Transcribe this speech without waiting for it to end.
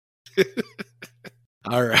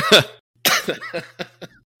All right.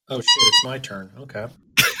 Oh, shit, it's my turn. Okay.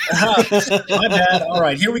 My bad. All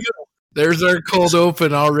right, here we go. There's our cold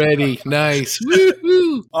open already. Nice.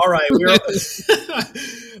 Woo-hoo. All right, we're...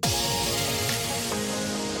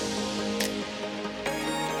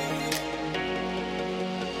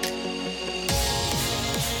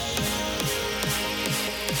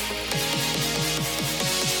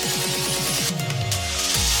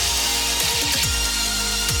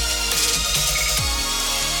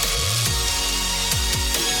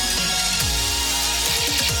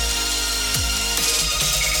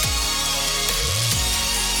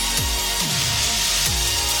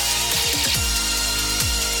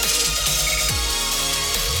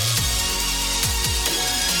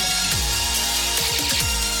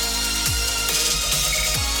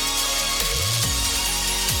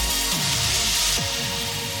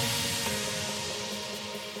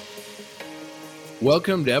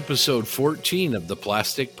 Welcome to episode 14 of the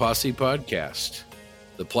Plastic Posse Podcast.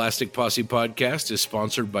 The Plastic Posse Podcast is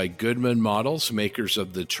sponsored by Goodman Models, makers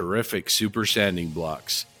of the terrific Super Sanding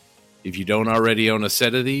Blocks. If you don't already own a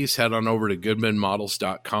set of these, head on over to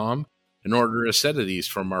goodmanmodels.com and order a set of these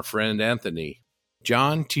from our friend Anthony.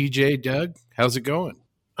 John, TJ, Doug, how's it going?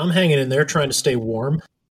 I'm hanging in there trying to stay warm.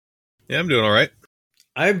 Yeah, I'm doing all right.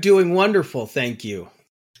 I'm doing wonderful, thank you.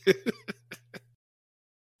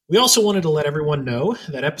 We also wanted to let everyone know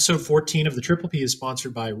that episode 14 of the Triple P is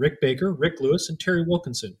sponsored by Rick Baker, Rick Lewis, and Terry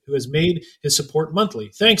Wilkinson, who has made his support monthly.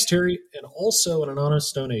 Thanks, Terry, and also an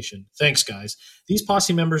anonymous donation. Thanks, guys. These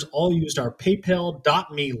Posse members all used our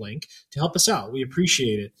paypal.me link to help us out. We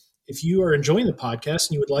appreciate it. If you are enjoying the podcast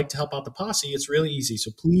and you would like to help out the Posse, it's really easy.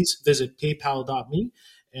 So please visit paypal.me,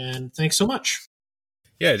 and thanks so much.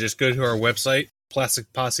 Yeah, just go to our website,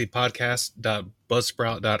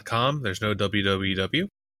 plasticpossepodcast.buzzsprout.com. There's no www.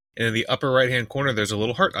 And in the upper right-hand corner, there's a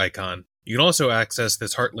little heart icon. You can also access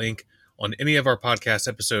this heart link on any of our podcast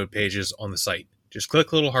episode pages on the site. Just click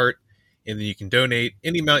the little heart, and then you can donate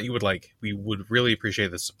any amount you would like. We would really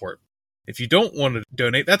appreciate the support. If you don't want to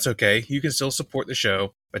donate, that's okay. You can still support the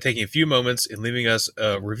show by taking a few moments and leaving us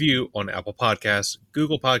a review on Apple Podcasts,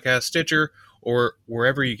 Google Podcasts, Stitcher, or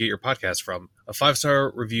wherever you get your podcasts from. A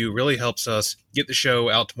 5-star review really helps us get the show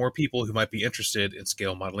out to more people who might be interested in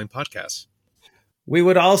scale modeling podcasts. We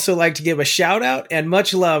would also like to give a shout out and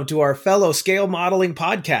much love to our fellow scale modeling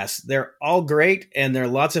podcasts. They're all great and they're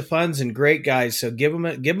lots of fun and great guys. So give them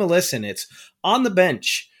a listen. It's On the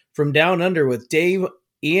Bench from Down Under with Dave,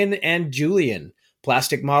 Ian, and Julian.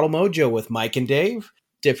 Plastic Model Mojo with Mike and Dave.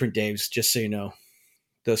 Different Daves, just so you know.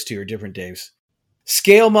 Those two are different Daves.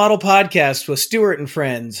 Scale Model Podcast with Stuart and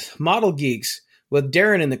Friends. Model Geeks with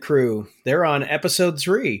Darren and the crew. They're on episode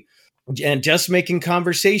 3. And Just Making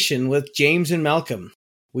Conversation with James and Malcolm.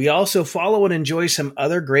 We also follow and enjoy some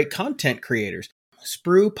other great content creators.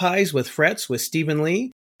 Sprue Pies with Frets with Stephen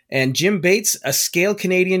Lee, and Jim Bates, A Scale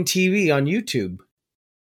Canadian TV on YouTube.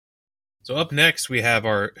 So up next, we have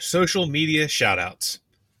our social media shoutouts.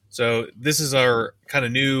 So this is our kind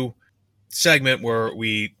of new segment where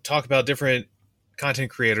we talk about different content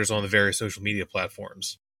creators on the various social media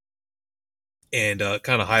platforms. And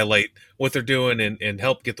kind of highlight what they're doing and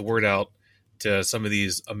help get the word out to some of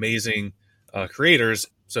these amazing creators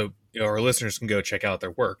so our listeners can go check out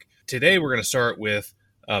their work. Today, we're going to start with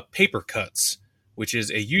Paper Cuts, which is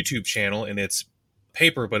a YouTube channel, and it's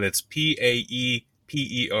paper, but it's Paeper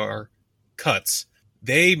Cuts.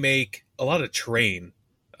 They make a lot of terrain,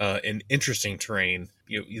 and interesting terrain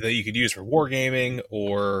that you could use for wargaming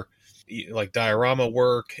or like diorama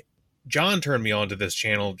work. John turned me on to this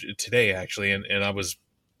channel today, actually, and I was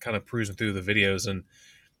kind of cruising through the videos, and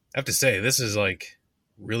I have to say, this is like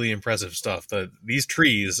really impressive stuff. These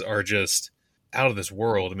trees are just out of this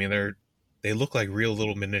world. I mean, they look like real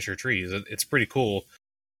little miniature trees. It's pretty cool.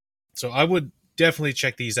 So I would definitely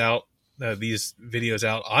check these videos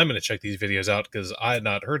out. I'm going to check these videos out because I had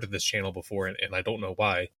not heard of this channel before, and I don't know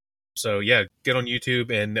why. So yeah, get on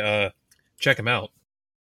YouTube and check them out.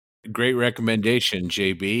 Great recommendation,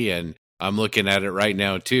 JB, and I'm looking at it right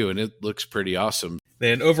now too, and it looks pretty awesome.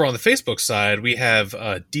 Then over on the Facebook side, we have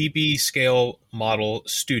DB Scale Model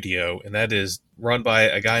Studio, and that is run by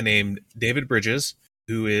a guy named David Bridges,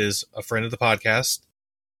 who is a friend of the podcast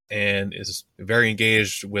and is very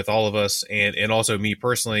engaged with all of us and also me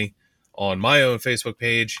personally on my own Facebook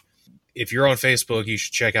page. If you're on Facebook, you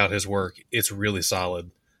should check out his work. It's really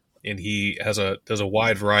solid, and he does a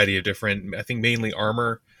wide variety of different, I think mainly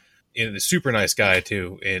armor. And a super nice guy,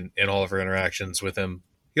 too, in all of our interactions with him.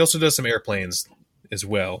 He also does some airplanes as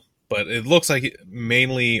well, but it looks like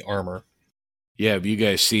mainly armor. Yeah, have you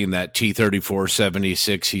guys seen that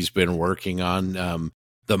T-34-76 he's been working on?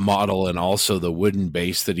 the model and also the wooden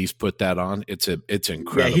base that he's put that on. It's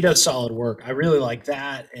incredible. Yeah, he does solid work. I really like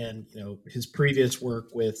that, and his previous work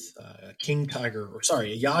with a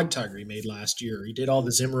Yog Tiger he made last year. He did all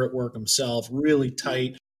the Zimmerit work himself, really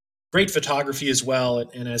tight, great photography as well.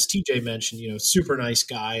 And as TJ mentioned, super nice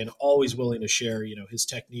guy and always willing to share his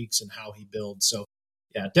techniques and how he builds. So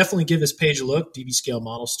yeah, definitely give his page a look. DB Scale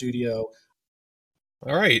Model Studio.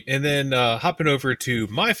 All right, and then hopping over to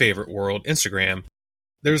my favorite world, Instagram.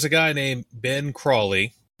 There's a guy named Ben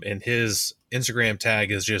Crawley, and his Instagram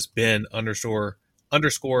tag is just Ben __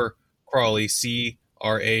 Crawley,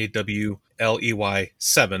 CRAWLEY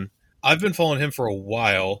 7. I've been following him for a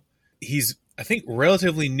while. He's, I think,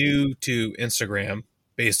 relatively new to Instagram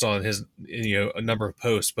based on his a number of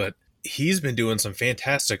posts, but he's been doing some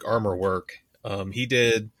fantastic armor work. He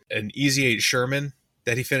did an Easy 8 Sherman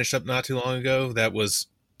that he finished up not too long ago. That was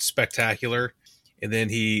spectacular. And then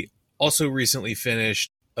he also recently finished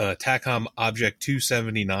TACOM Object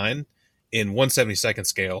 279 in 1/72nd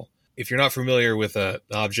scale. If you're not familiar with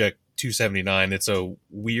Object 279, it's a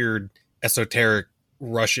weird, esoteric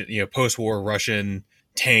Russian, post-war Russian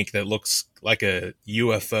tank that looks like a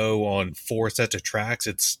UFO on 4 sets of tracks.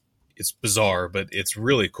 It's bizarre, but it's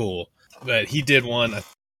really cool. But he did one, I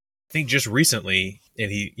think, just recently,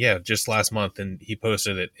 and just last month, and he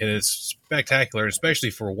posted it, and it's spectacular, especially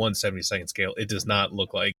for 1/72nd scale. It does not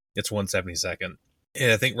look like it's 1/72nd.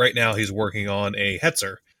 And I think right now he's working on a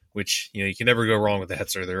Hetzer, which you can never go wrong with the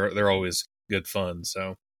Hetzer. They're always good fun.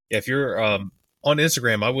 So yeah, if you're on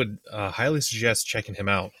Instagram, I would highly suggest checking him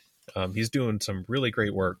out. He's doing some really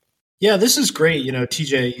great work. Yeah, this is great.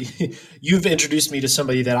 TJ, you've introduced me to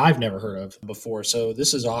somebody that I've never heard of before. So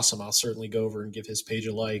this is awesome. I'll certainly go over and give his page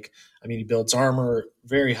a like. I mean, he builds armor,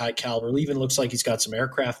 very high caliber. It even looks like he's got some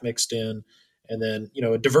aircraft mixed in. And then,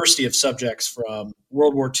 a diversity of subjects from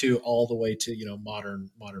World War II all the way to, modern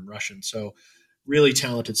Russian. So really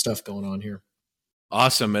talented stuff going on here.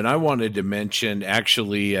 Awesome. And I wanted to mention,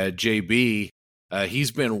 actually, JB,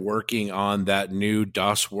 he's been working on that new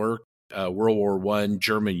DOS work, World War I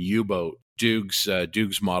German U-boat, Dukes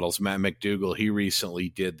models. Matt McDougall, he recently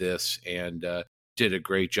did this and did a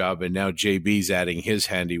great job. And now JB's adding his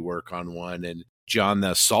handiwork on one. And John,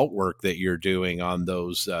 the salt work that you're doing on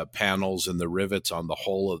those panels and the rivets on the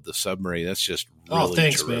hull of the submarine, that's just really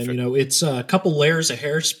thanks, terrific. Man. It's a couple layers of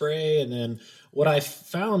hairspray. And then what I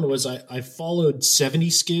found was I followed 70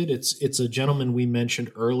 Skid. It's a gentleman we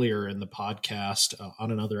mentioned earlier in the podcast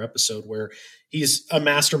on another episode where he's a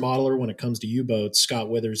master modeler when it comes to U-boats, Scott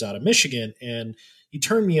Withers out of Michigan. And he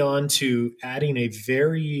turned me on to adding a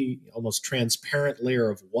very almost transparent layer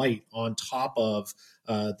of white on top of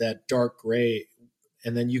that dark gray.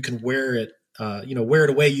 And then you can wear it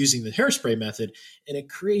away using the hairspray method. And it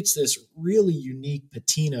creates this really unique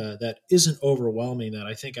patina that isn't overwhelming, that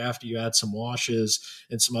I think after you add some washes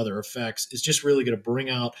and some other effects, is just really going to bring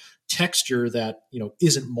out texture that,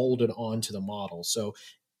 isn't molded onto the model. So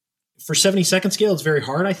for 72nd scale, it's very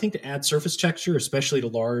hard, I think, to add surface texture, especially to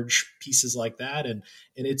large pieces like that. And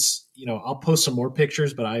it's, I'll post some more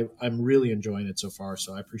pictures, but I'm really enjoying it so far.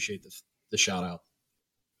 So I appreciate the shout out.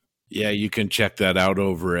 Yeah, you can check that out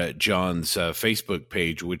over at John's Facebook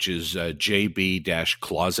page, which is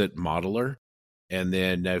JB-Closet Modeler. And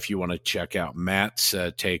then if you want to check out Matt's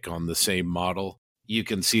take on the same model, you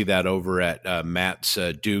can see that over at Matt's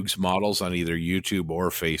Dukes Models on either YouTube or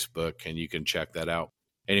Facebook, and you can check that out.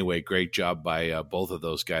 Anyway, great job by both of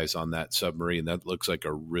those guys on that submarine. That looks like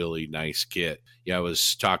a really nice kit. Yeah, I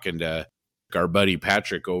was talking to our buddy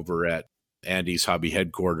Patrick over at Andy's Hobby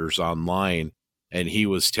Headquarters online, and he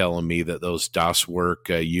was telling me that those DOS work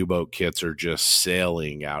U-boat kits are just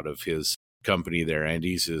sailing out of his company there.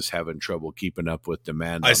 Andy's is having trouble keeping up with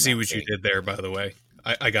demand. I see what you did there, by the way.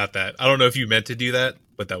 I got that. I don't know if you meant to do that,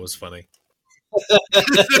 but that was funny.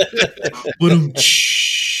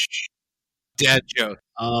 Dad joke.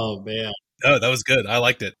 Oh, man. Oh, that was good. I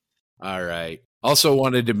liked it. All right. Also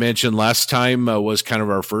wanted to mention last time was kind of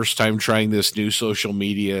our first time trying this new social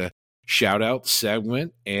media shout out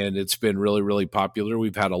segment, and it's been really, really popular.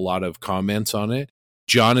 We've had a lot of comments on it.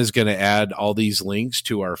 John is going to add all these links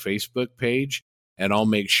to our Facebook page, and I'll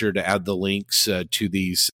make sure to add the links to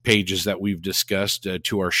these pages that we've discussed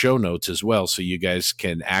to our show notes as well, so you guys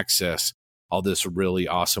can access all this really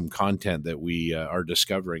awesome content that we are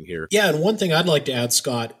discovering here. Yeah, and one thing I'd like to add,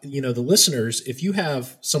 Scott, the listeners, if you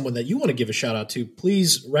have someone that you want to give a shout out to,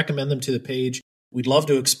 please recommend them to the page. We'd love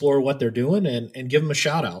to explore what they're doing and give them a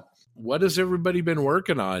shout out. What has everybody been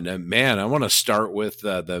working on? Man, I want to start with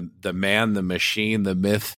the man, the machine, the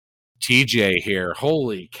myth, TJ here.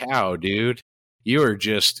 Holy cow, dude. You are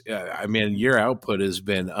just, I mean, your output has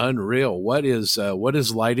been unreal. What is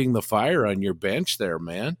lighting the fire on your bench there,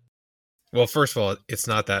 man? Well, first of all, it's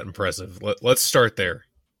not that impressive. Let's start there,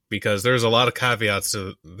 because there's a lot of caveats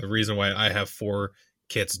to the reason why I have 4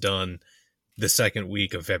 kits done the second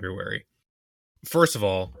week of February. First of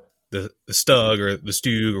all, the Stug or the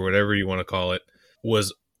Stug or whatever you want to call it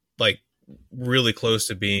was like really close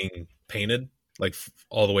to being painted, like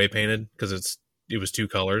all the way painted, because it was 2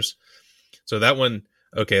 colors. So that one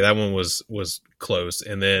was close.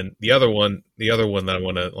 And then the other one that I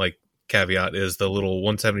want to like caveat is the little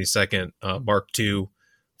 1/72 Mark II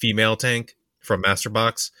female tank from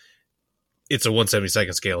Masterbox. It's a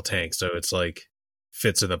 1/72 scale tank, so it's like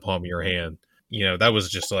fits in the palm of your hand. You know, that was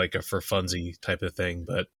just like a for funsy type of thing.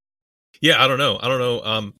 But yeah, I don't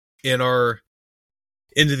know. In our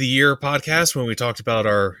end of the year podcast, when we talked about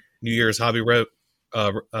our New Year's hobby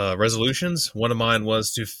resolutions, one of mine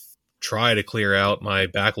was to try to clear out my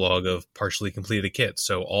backlog of partially completed kits.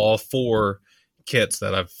 So all 4 kits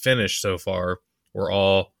that I've finished so far were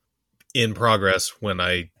all in progress when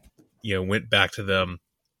I, went back to them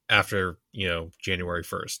after, January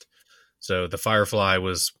 1st. So the Firefly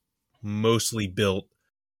was mostly built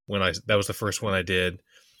that was the first one I did.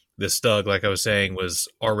 The Stug, like I was saying, was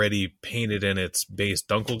already painted in its base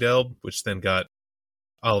Dunkelgelb, which then got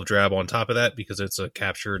olive drab on top of that because it's a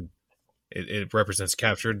captured, it represents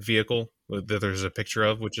captured vehicle that there's a picture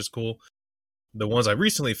of, which is cool. The ones I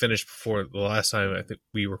recently finished before the last time I think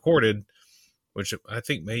we recorded, which I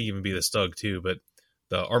think may even be the Stug too, but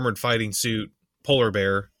the Armored Fighting Suit Polar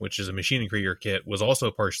Bear, which is a Machining Krieger kit, was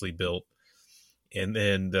also partially built. And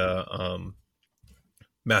then the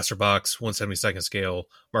Masterbox 1/72 scale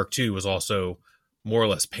Mark II was also more or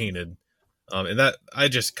less painted. And that I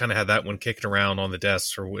just kind of had that one kicking around on the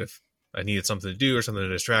desk for if I needed something to do or something to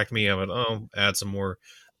distract me. I would add some more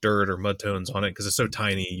dirt or mud tones on it because it's so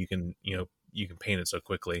tiny. You can paint it so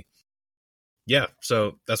quickly. Yeah,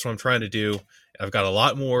 so that's what I'm trying to do. I've got a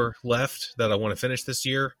lot more left that I want to finish this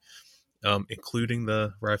year, including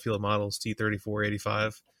the Ryefield Models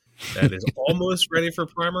T3485. That is almost ready for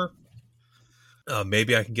primer.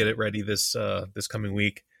 Maybe I can get it ready this coming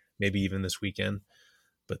week, maybe even this weekend.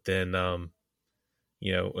 But then,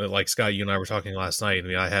 like Scott, you and I were talking last night. I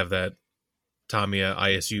mean, I have that Tamiya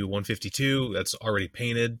ISU 152 that's already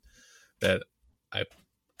painted that I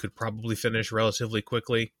could probably finish relatively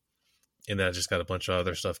quickly. And then I just got a bunch of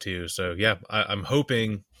other stuff too. So yeah, I'm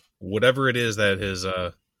hoping whatever it is that has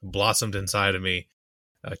blossomed inside of me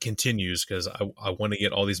continues, because I want to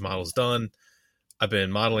get all these models done. I've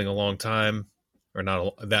been modeling a long time, or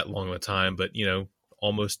not that long of a time, but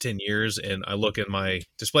almost 10 years. And I look at my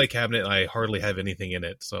display cabinet, and I hardly have anything in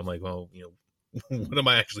it. So I'm like, well, what am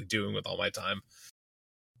I actually doing with all my time?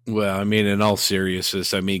 Well, I mean, in all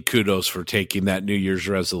seriousness, kudos for taking that New Year's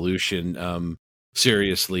resolution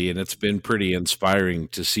seriously. And it's been pretty inspiring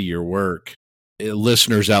to see your work.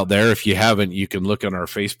 Listeners out there, if you haven't, you can look on our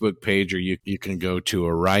Facebook page, or you can go to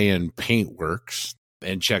Orion Paintworks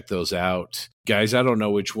and check those out. Guys, I don't know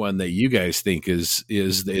which one that you guys think is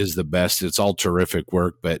the best. It's all terrific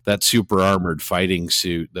work, but that super armored fighting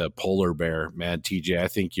suit, the Polar Bear, man, TJ, I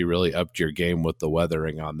think you really upped your game with the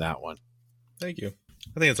weathering on that one. Thank you.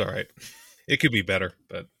 I think it's all right. It could be better,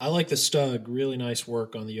 but I like the Stug. Really nice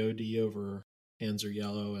work on the OD over Hands Are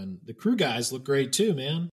Yellow, and the crew guys look great too,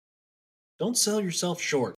 man. Don't sell yourself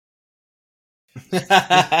short. It's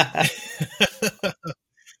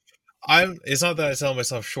not that I sell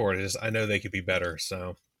myself short. It's just I know they could be better.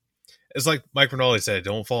 So it's like Mike Rinaldi said,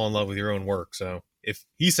 don't fall in love with your own work. So if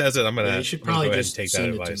he says it, I'm going to you should probably just take send that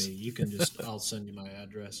it advice. to me. You can I'll send you my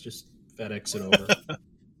address. Just FedEx it over.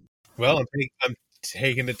 Well, I'm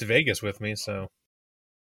taking it to Vegas with me. So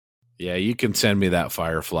yeah, you can send me that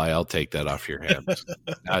Firefly. I'll take that off your hands.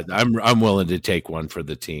 I'm willing to take one for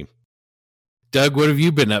the team. Doug, what have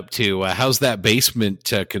you been up to? How's that basement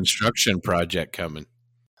construction project coming?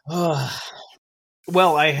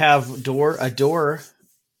 Well, I have a door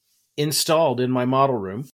installed in my model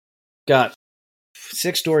room. Got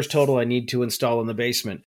 6 doors total I need to install in the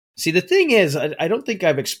basement. See, the thing is, I don't think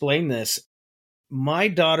I've explained this. My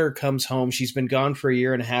daughter comes home. She's been gone for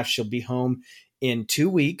 1.5 years. She'll be home in 2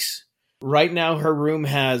 weeks. Right now, her room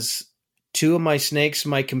has 2 of my snakes,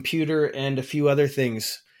 my computer, and a few other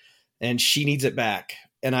things. And she needs it back,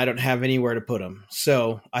 and I don't have anywhere to put them.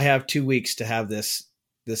 So I have 2 weeks to have this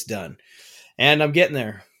done, and I'm getting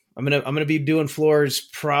there. I'm gonna be doing floors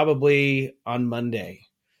probably on Monday.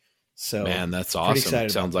 So man, that's awesome.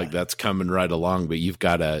 Sounds like that's coming right along, but you've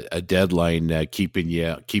got a deadline keeping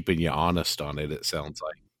you honest on it. It sounds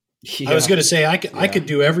like. Yeah. I was gonna say I could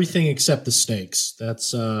do everything except the snakes.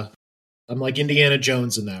 That's I'm like Indiana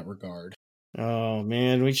Jones in that regard. Oh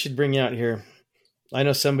man, we should bring you out here. I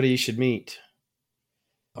know somebody you should meet.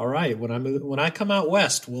 All right, when I come out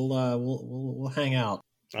west, we'll hang out.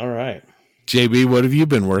 All right. JB, what have you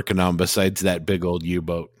been working on besides that big old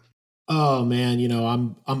U-boat? Oh man,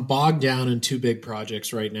 I'm bogged down in two big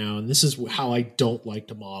projects right now, and this is how I don't like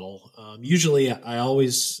to model. Usually, I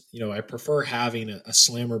always, I prefer having a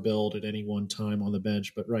slammer build at any one time on the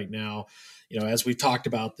bench, but right now, as we've talked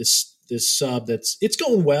about this sub, it's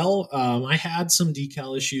going well. I had some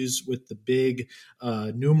decal issues with the big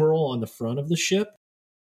numeral on the front of the ship.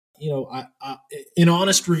 In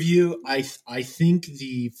honest review, I think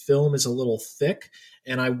the film is a little thick,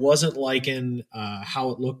 and I wasn't liking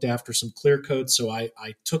how it looked after some clear coat. So I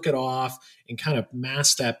took it off and kind of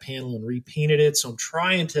masked that panel and repainted it. So I'm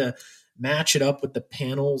trying to match it up with the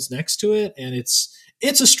panels next to it, and it's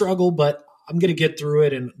a struggle, but I'm going to get through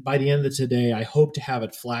it. And by the end of today, I hope to have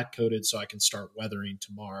it flat coated so I can start weathering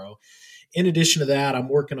tomorrow. In addition to that, I'm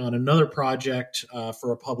working on another project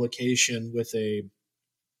for a publication with a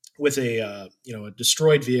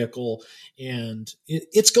destroyed vehicle, and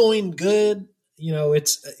it's going good.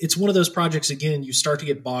 It's one of those projects, again, you start to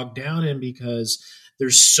get bogged down in because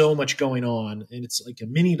there's so much going on, and it's like a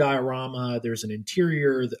mini diorama. There's an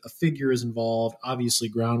interior, a figure is involved, obviously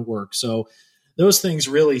groundwork. So those things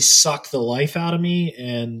really suck the life out of me,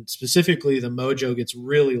 and specifically the mojo gets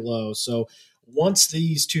really low. So once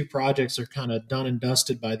these two projects are kind of done and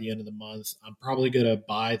dusted by the end of the month, I'm probably going to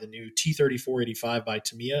buy the new T3485 by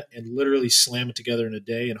Tamiya and literally slam it together in a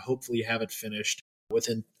day and hopefully have it finished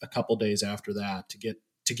within a couple days after that to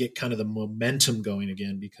get kind of the momentum going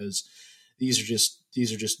again, because these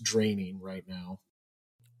are just draining right now.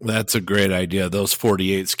 That's a great idea. Those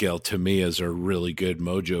 48 scale Tamiyas are really good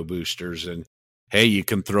mojo boosters, and hey, you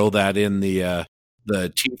can throw that in the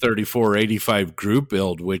T3485 group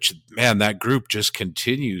build, which, man, that group just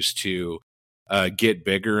continues to get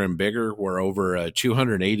bigger and bigger. We're over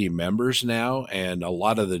 280 members now, and a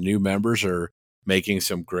lot of the new members are making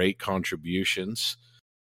some great contributions.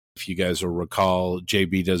 If you guys will recall,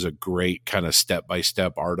 JB does a great kind of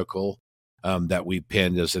step-by-step article that we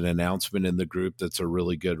pinned as an announcement in the group. That's a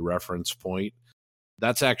really good reference point.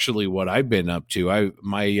 That's actually what I've been up to.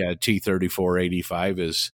 My T3485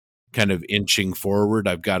 is kind of inching forward.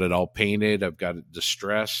 I've got it all painted. I've got it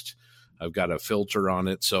distressed. I've got a filter on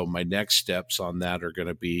it. So my next steps on that are going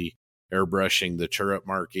to be airbrushing the turret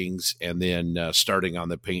markings and then starting on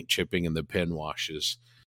the paint chipping and the pin washes.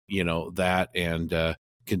 That and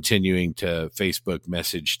continuing to Facebook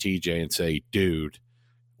message TJ and say, dude,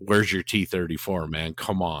 where's your T34, man?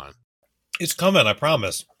 Come on. It's coming. I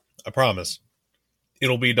promise.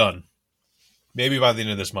 It'll be done. Maybe by the end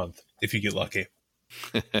of this month, if you get lucky.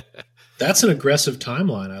 That's an aggressive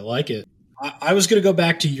timeline. I like it. I was going to go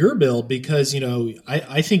back to your build because,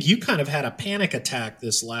 I think you kind of had a panic attack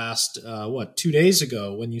this last, 2 days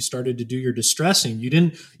ago when you started to do your distressing. You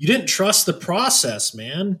didn't trust the process,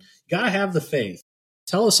 man. You got to have the faith.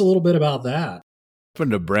 Tell us a little bit about that.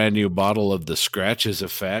 Opened a brand new bottle of the Scratches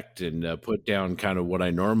Effect and put down kind of what I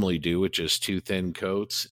normally do, which is 2 thin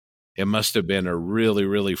coats. It must have been a really,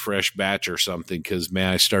 really fresh batch or something because,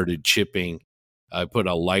 man, I started chipping. I put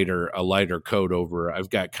a lighter coat over. I've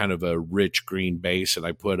got kind of a rich green base, and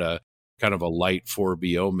I put a kind of a light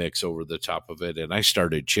 4BO mix over the top of it, and I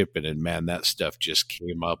started chipping, and man, that stuff just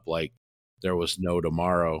came up like there was no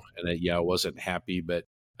tomorrow. And I wasn't happy, but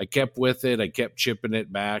I kept with it. I kept chipping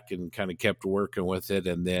it back and kind of kept working with it,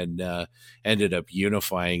 and then ended up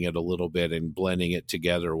unifying it a little bit and blending it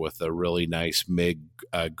together with a really nice MIG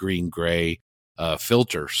green-gray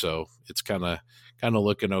filter. So it's kind of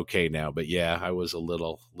looking okay now. But yeah, I was a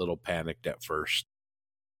little panicked at first.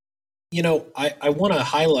 I want to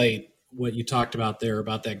highlight what you talked about there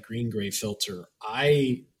about that green-gray filter.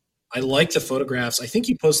 I like the photographs. I think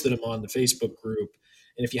you posted them on the Facebook group.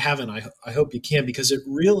 And if you haven't, I hope you can, because it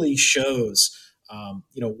really shows,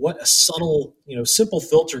 what a subtle, simple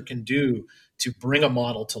filter can do to bring a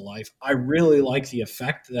model to life. I really like the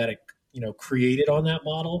effect that it, created on that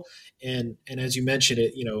model. And as you mentioned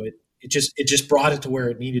it just brought it to where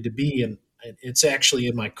it needed to be. And it's actually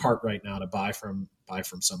in my cart right now to buy from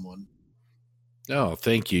someone. Oh,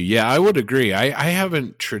 thank you. Yeah, I would agree. I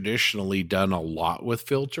haven't traditionally done a lot with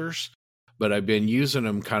filters, but I've been using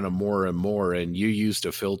them kind of more and more. And you used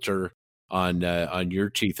a filter on your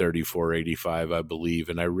T3485, I believe,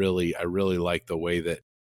 and I really like the way that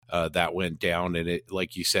that went down. And it,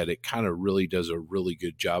 like you said, it kind of really does a really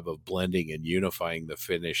good job of blending and unifying the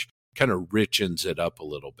finish. Kind of richens it up a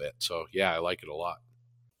little bit. So yeah, I like it a lot.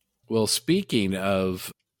 Well, speaking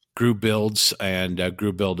of group builds and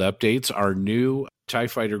group build updates, our new TIE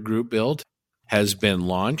Fighter group build has been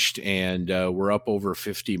launched, and we're up over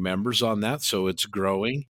 50 members on that, so it's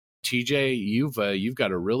growing. TJ, you've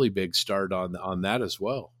got a really big start on that as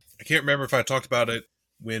well. I can't remember if I talked about it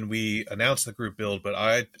when we announced the group build, but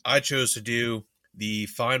I chose to do the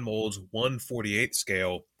Fine Molds 1/48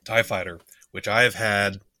 scale TIE Fighter, which I have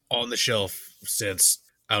had on the shelf since,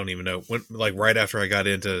 I don't even know, when, like right after I got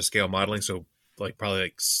into scale modeling, so like probably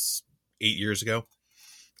like 8 years ago.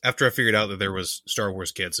 After I figured out that there was Star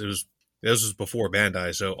Wars kits, this was before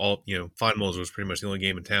Bandai, so all, Fine Molds was pretty much the only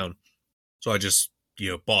game in town. So I just,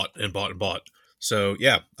 bought and bought and bought. So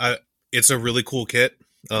yeah, it's a really cool kit.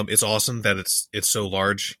 It's awesome that it's so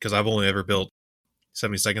large, because I've only ever built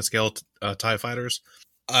 72nd scale TIE fighters.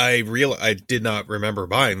 I did not remember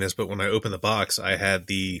buying this, but when I opened the box, I had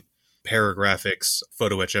the Paragraphics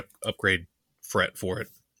photo etch upgrade fret for it.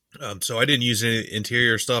 So I didn't use any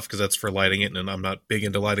interior stuff because that's for lighting it, and I'm not big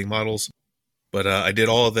into lighting models. But I did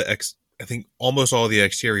all of I think almost all the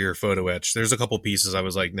exterior photo etch. There's a couple pieces I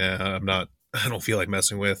was like, nah, I don't feel like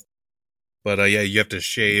messing with. But yeah, you have to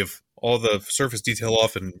shave all the surface detail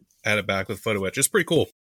off and add it back with photo etch. It's pretty cool.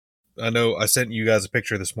 I know I sent you guys a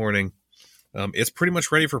picture this morning. It's pretty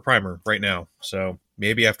much ready for primer right now. So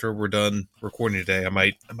maybe after we're done recording today, I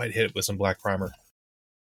might hit it with some black primer.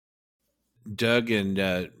 Doug and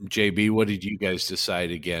JB, what did you guys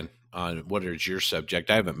decide again on? What is your subject?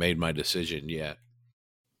 I haven't made my decision yet.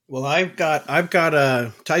 Well, I've got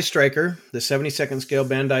a TIE Striker, the 72nd scale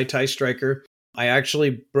Bandai TIE Striker. I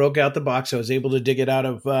actually broke out the box. I was able to dig it out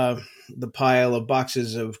of the pile of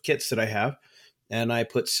boxes of kits that I have, and I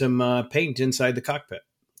put some paint inside the cockpit.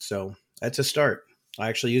 So that's a start. I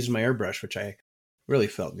actually used my airbrush, which I really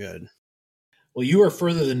felt good. Well, you are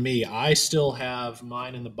further than me. I still have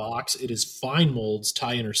mine in the box. It is Fine Molds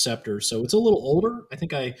TIE Interceptor, so it's a little older. I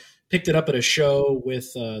think I picked it up at a show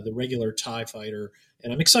with the regular TIE Fighter,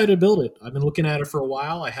 and I'm excited to build it. I've been looking at it for a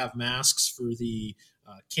while. I have masks for the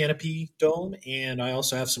canopy dome, and I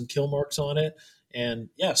also have some kill marks on it. And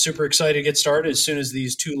yeah, super excited to get started as soon as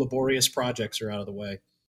these two laborious projects are out of the way.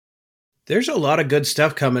 There's a lot of good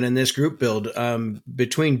stuff coming in this group build.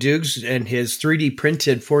 Between Dukes and his 3D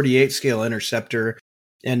printed 48 scale interceptor,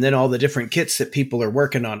 and then all the different kits that people are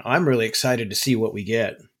working on, I'm really excited to see what we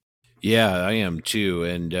get. Yeah, I am too.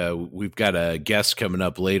 And we've got a guest coming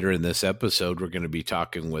up later in this episode. We're going to be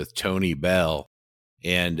talking with Tony Bell.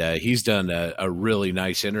 And he's done a really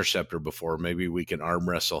nice interceptor before. Maybe we can arm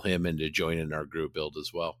wrestle him into joining our group build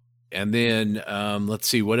as well. And then let's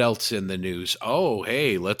see what else in the news. Oh,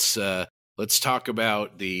 hey, let's talk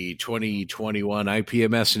about the 2021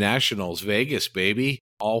 IPMS Nationals Vegas, baby.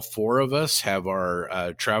 All four of us have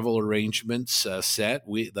our travel arrangements set.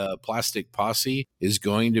 The Plastic Posse is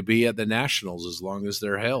going to be at the Nationals as long as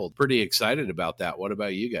they're held. Pretty excited about that. What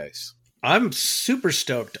about you guys? I'm super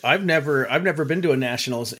stoked. I've never been to a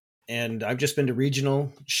Nationals, and I've just been to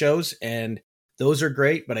regional shows, and those are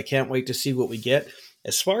great, but I can't wait to see what we get.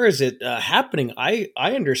 As far as it happening, I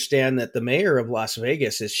understand that the mayor of Las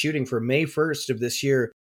Vegas is shooting for May 1st of this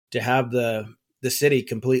year to have the city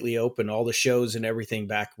completely open, all the shows and everything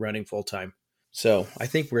back running full time. So I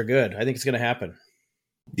think we're good. I think it's going to happen.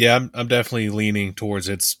 Yeah, I'm definitely leaning towards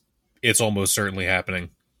it's almost certainly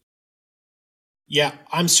happening. Yeah,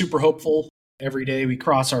 I'm super hopeful. Every day we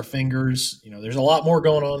cross our fingers. There's a lot more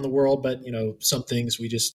going on in the world, but some things we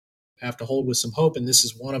just have to hold with some hope, and this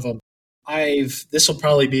is one of them. This will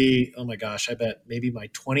probably be, oh my gosh, I bet maybe my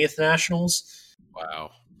 20th Nationals.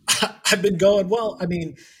 Wow. I've been going, well, I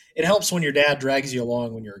mean, it helps when your dad drags you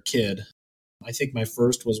along when you're a kid. I think my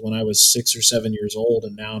first was when I was 6 or 7 years old,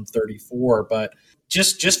 and now I'm 34. But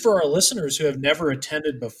just for our listeners who have never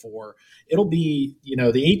attended before, it'll be, the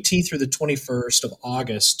 18th through the 21st of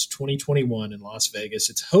August, 2021 in Las Vegas.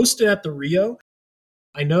 It's hosted at the Rio.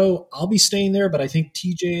 I know I'll be staying there, but I think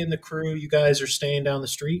TJ and the crew, you guys are staying down the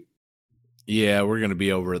street. Yeah, we're going to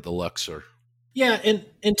be over at the Luxor. Yeah,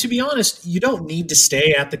 and to be honest, you don't need to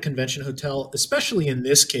stay at the convention hotel, especially in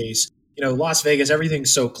this case. Las Vegas,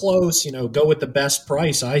 everything's so close. Go with the best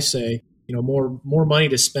price, I say. More money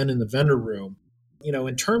to spend in the vendor room.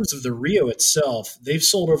 In terms of the Rio itself, they've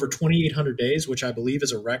sold over 2,800 days, which I believe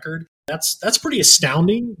is a record. That's pretty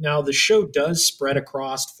astounding. Now, the show does spread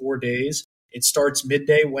across 4 days. It starts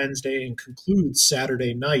midday Wednesday and concludes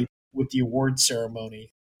Saturday night with the award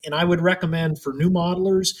ceremony. And I would recommend for new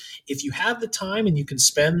modelers, if you have the time and you can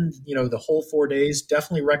spend, the whole 4 days,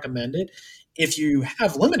 definitely recommend it. If you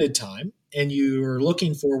have limited time and you're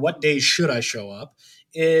looking for what days should I show up,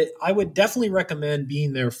 I would definitely recommend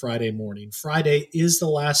being there Friday morning. Friday is the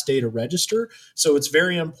last day to register. So it's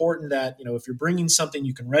very important that, if you're bringing something,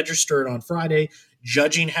 you can register it on Friday.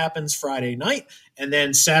 Judging happens Friday night. And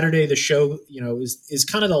then Saturday, the show, is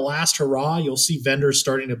kind of the last hurrah. You'll see vendors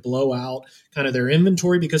starting to blow out kind of their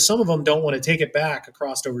inventory because some of them don't want to take it back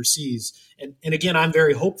across overseas. And again, I'm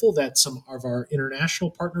very hopeful that some of our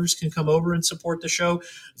international partners can come over and support the show.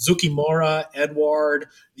 Zukimura, Edward,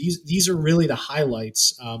 these are really the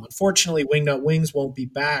highlights. Unfortunately, Wingnut Wings won't be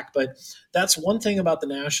back, but that's one thing about the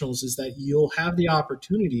Nationals is that you'll have the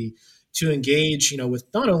opportunity to engage, with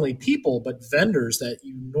not only people, but vendors that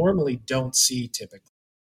you normally don't see typically.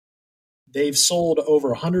 They've sold over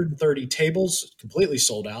 130 tables, completely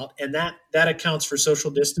sold out, and that accounts for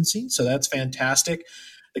social distancing, so that's fantastic.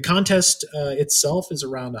 The contest itself is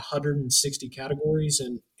around 160 categories,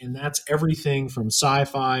 and that's everything from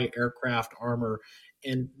sci-fi, aircraft, armor,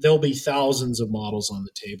 and there'll be thousands of models on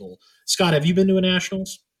the table. Scott, have you been to a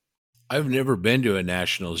Nationals? I've never been to a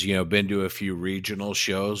Nationals, been to a few regional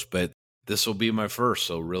shows, but this will be my first,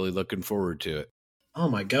 so really looking forward to it. Oh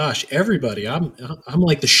my gosh, everybody. I'm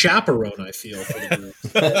like the chaperone, I feel, for the group.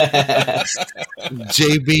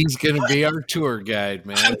 JB's going to be our tour guide,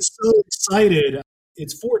 man. I'm so excited.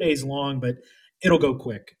 It's 4 days long, but it'll go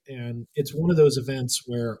quick. And it's one of those events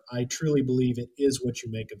where I truly believe it is what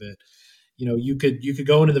you make of it. You could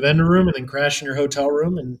go into the vendor room and then crash in your hotel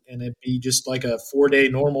room and it'd be just like a 4-day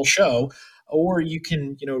normal show. Or you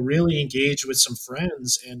can, really engage with some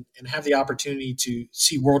friends and have the opportunity to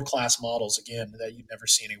see world-class models again that you'd never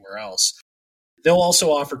see anywhere else. They'll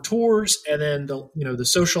also offer tours, and then the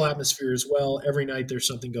social atmosphere as well. Every night there's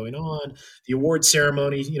something going on. The award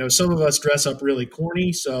ceremony, some of us dress up really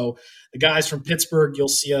corny. So the guys from Pittsburgh, you'll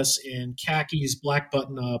see us in khakis, black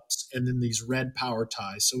button-ups, and then these red power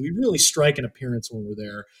ties. So we really strike an appearance when we're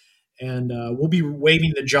there. And we'll be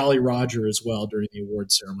waving the Jolly Roger as well during the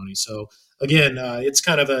award ceremony. So again, it's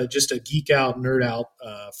kind of just a geek out, nerd out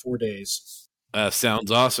 4 days. Sounds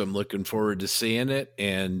awesome. Looking forward to seeing it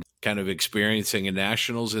and kind of experiencing a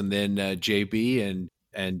Nationals, and then JB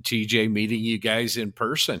and TJ meeting you guys in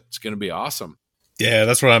person. It's going to be awesome. Yeah,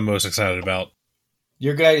 that's what I'm most excited about.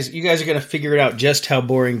 You guys are going to figure it out just how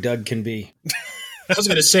boring Doug can be. I was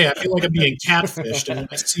going to say, I feel like I'm being catfished, and when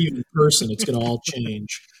I see you in person, it's going to all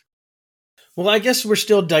change. Well, I guess we're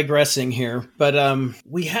still digressing here, but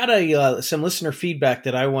we had some listener feedback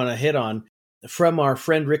that I want to hit on from our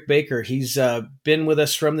friend Rick Baker. He's been with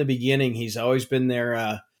us from the beginning. He's always been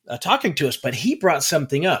there talking to us, but he brought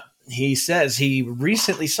something up. He says he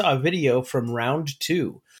recently saw a video from Round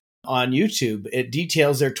 2 on YouTube. It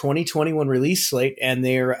details their 2021 release slate, and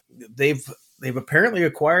they've apparently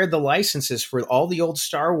acquired the licenses for all the old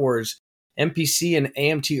Star Wars MPC and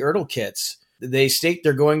AMT Ertl kits. They state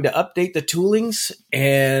they're going to update the toolings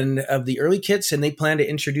and of the early kits, and they plan to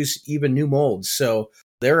introduce even new molds. So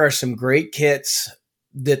there are some great kits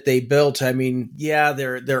that they built. I mean, yeah,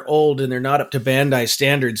 they're old and they're not up to Bandai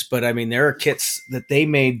standards, but I mean, there are kits that they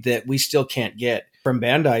made that we still can't get from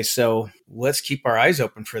Bandai. So let's keep our eyes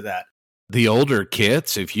open for that. The older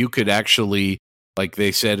kits, if you could actually, like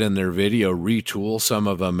they said in their video, retool some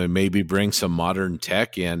of them and maybe bring some modern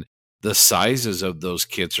tech in, the sizes of those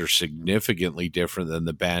kits are significantly different than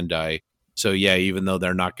the Bandai. So yeah, even though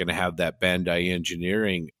they're not going to have that Bandai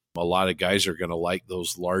engineering, a lot of guys are going to like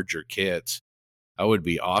those larger kits. That would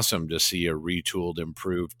be awesome to see a retooled,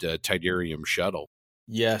 improved Tidarium shuttle.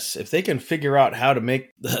 Yes, if they can figure out how to make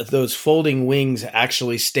those folding wings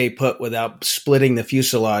actually stay put without splitting the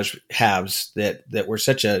fuselage halves that were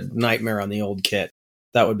such a nightmare on the old kit,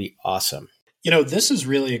 that would be awesome. This is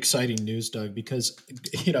really exciting news, Doug, because,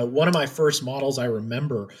 one of my first models I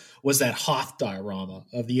remember was that Hoth diorama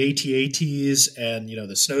of the AT-ATs and,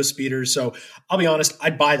 the snow speeders. So I'll be honest,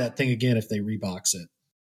 I'd buy that thing again if they rebox it.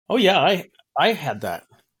 Oh, yeah, I had that.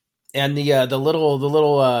 And the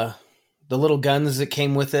little guns that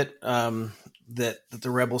came with it that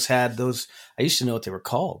the Rebels had, those, I used to know what they were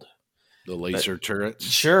called. The laser turrets?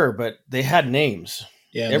 Sure, but they had names.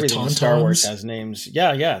 Yeah, everything in Star Wars has names.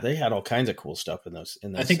 Yeah, they had all kinds of cool stuff in those.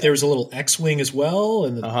 I think there was a little X-wing as well,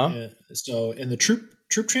 and the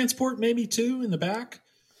troop transport maybe too in the back.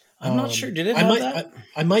 I'm not sure. Did it have that?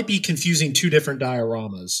 I might be confusing two different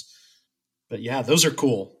dioramas, but yeah, those are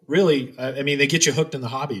cool. Really, I mean, they get you hooked in the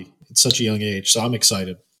hobby at such a young age, so I'm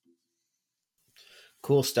excited.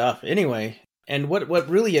 Cool stuff. Anyway, and what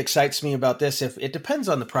really excites me about this, if it depends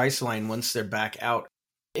on the price line once they're back out.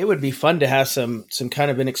 It would be fun to have some kind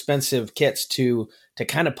of inexpensive kits to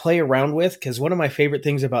kind of play around with, because one of my favorite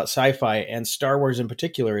things about sci-fi and Star Wars in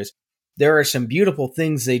particular is there are some beautiful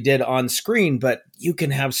things they did on screen, but you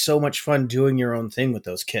can have so much fun doing your own thing with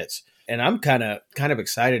those kits. And I'm kind of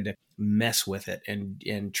excited to mess with it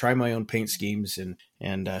and try my own paint schemes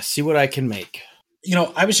and see what I can make.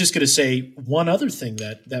 I was just going to say one other thing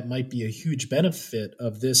that might be a huge benefit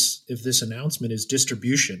of this, if this announcement, is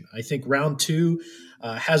distribution. I think round two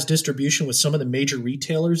has distribution with some of the major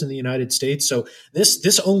retailers in the United States. So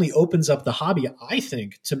this only opens up the hobby, I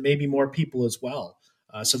think, to maybe more people as well.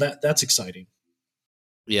 So that's exciting.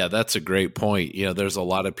 Yeah, that's a great point. There's a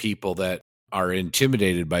lot of people that are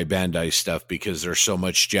intimidated by Bandai stuff because there's so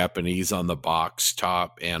much Japanese on the box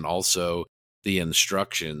top and also the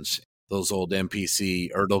instructions. Those old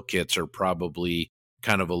MPC Ertl kits are probably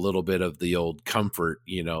kind of a little bit of the old comfort,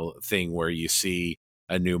 thing where you see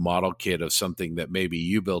a new model kit of something that maybe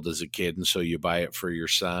you built as a kid, and so you buy it for your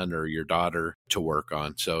son or your daughter to work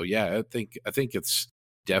on. So yeah, I think it's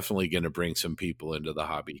definitely going to bring some people into the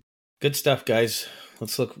hobby. Good stuff, guys.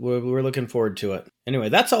 Let's look. We're looking forward to it. Anyway,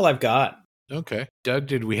 that's all I've got. Okay. Doug,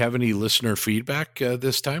 did we have any listener feedback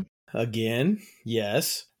this time? Again,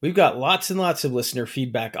 yes. We've got lots and lots of listener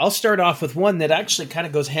feedback. I'll start off with one that actually kind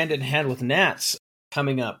of goes hand in hand with Nats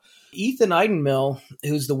coming up. Ethan Eidenmill,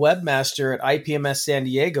 who's the webmaster at IPMS San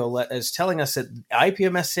Diego, is telling us that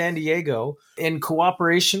IPMS San Diego, in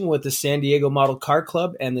cooperation with the San Diego Model Car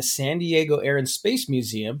Club and the San Diego Air and Space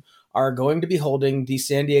Museum, are going to be holding the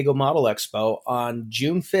San Diego Model Expo on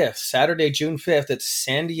June 5th, Saturday, June 5th, at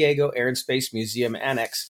San Diego Air and Space Museum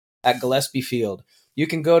Annex at Gillespie Field. You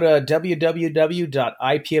can go to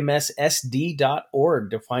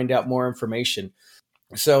www.ipmssd.org to find out more information.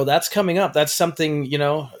 So that's coming up. That's something,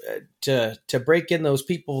 to break in those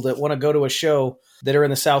people that want to go to a show that are in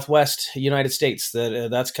the Southwest United States.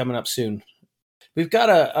 That's coming up soon. We've got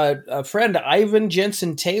a friend, Ivan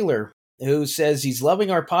Jensen Taylor, who says he's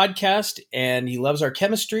loving our podcast and he loves our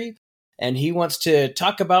chemistry. And he wants to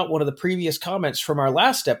talk about one of the previous comments from our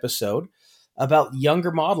last episode about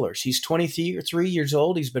younger modelers. He's 23 years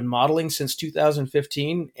old. He's been modeling since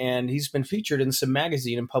 2015, and he's been featured in some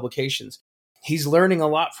magazine and publications. He's learning a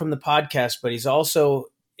lot from the podcast, but he's also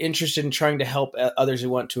interested in trying to help others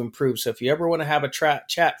who want to improve. So if you ever want to have a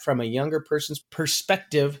chat from a younger person's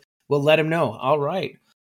perspective, we'll let him know. All right.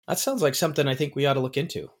 That sounds like something I think we ought to look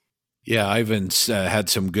into. Yeah, Ivan's had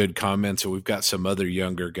some good comments, and we've got some other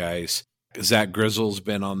younger guys. Zach Grizzle's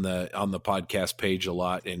been on the podcast page a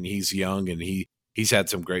lot, and he's young, and he's had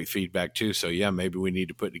some great feedback too. So yeah, maybe we need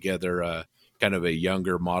to put together kind of a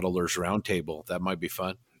younger modelers roundtable. That might be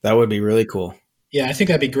fun. That would be really cool. Yeah, I think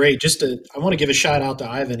that'd be great. I want to give a shout out to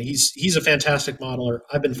Ivan. He's a fantastic modeler.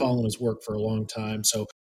 I've been following his work for a long time. So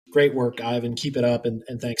great work, Ivan. Keep it up, and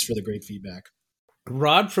thanks for the great feedback.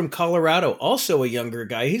 Rod from Colorado, also a younger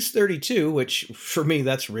guy. He's 32, which for me,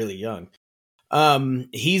 that's really young.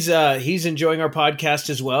 He's enjoying our podcast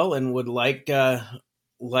as well, and would like to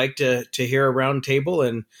hear a round table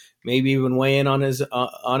and maybe even weigh in on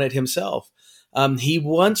it himself. He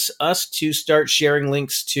wants us to start sharing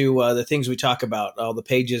links to the things we talk about, all the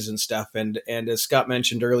pages and stuff. And as Scott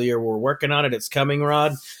mentioned earlier, we're working on it. It's coming,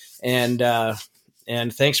 Rod. And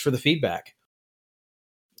thanks for the feedback.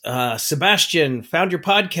 Sebastian found your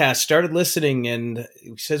podcast, started listening, and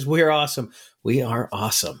he says we're awesome. We are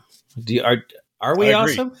awesome. Are we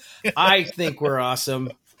awesome? I think we're awesome.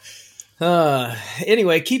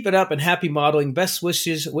 Anyway, keep it up and happy modeling. Best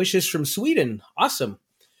wishes from Sweden. Awesome.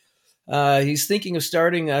 He's thinking of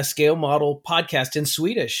starting a scale model podcast in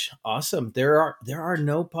Swedish. Awesome. There are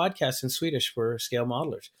no podcasts in Swedish for scale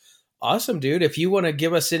modelers. Awesome, dude. If you want to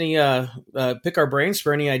give us any, pick our brains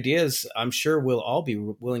for any ideas, I'm sure we'll all be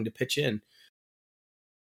willing to pitch in.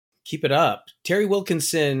 Keep it up. Terry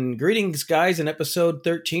Wilkinson, greetings, guys. In episode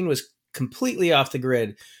 13 was completely off the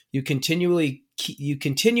grid. You continually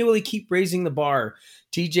keep raising the bar.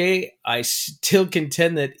 TJ, I still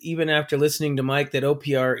contend that even after listening to Mike, that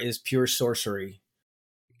OPR is pure sorcery.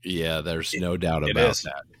 Yeah, there's no doubt about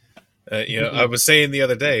that. I was saying the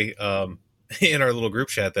other day, in our little group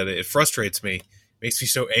chat, that it frustrates me, makes me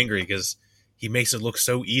so angry because he makes it look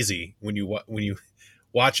so easy when you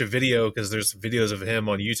watch a video, because there's videos of him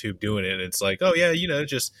on YouTube doing it, and it's like, oh yeah,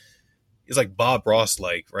 just it's like Bob Ross,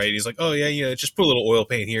 right? He's like, oh yeah, just put a little oil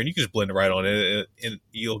paint here, and you can just blend it right on it, and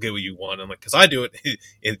you'll get what you want. I'm like, because I do it,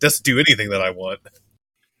 it doesn't do anything that I want.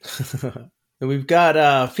 And we've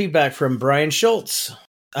got feedback from Brian Schultz.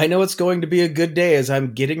 I know it's going to be a good day as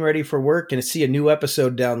I'm getting ready for work and see a new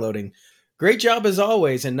episode downloading. Great job as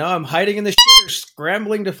always, and now I'm hiding in the shitter,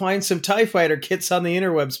 scrambling to find some TIE Fighter kits on the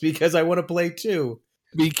interwebs because I want to play too.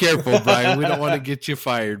 Be careful, Brian. We don't want to get you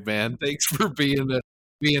fired, man. Thanks for being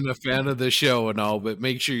a fan of the show and all, but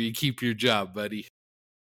make sure you keep your job, buddy.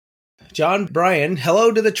 John Bryan,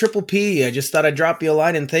 hello to the Triple P. I just thought I'd drop you a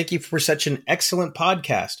line and thank you for such an excellent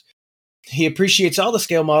podcast. He appreciates all the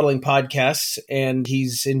scale modeling podcasts, and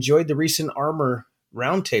he's enjoyed the recent Armor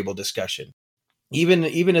roundtable discussion.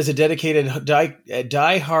 Even as a dedicated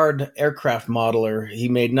die-hard aircraft modeler, he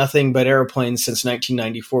made nothing but airplanes since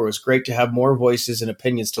 1994. It was great to have more voices and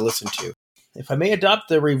opinions to listen to. If I may adopt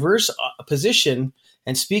the reverse position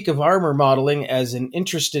and speak of armor modeling as an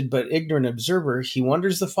interested but ignorant observer, he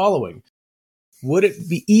wonders the following. Would it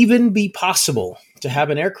even be possible to have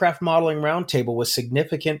an aircraft modeling roundtable with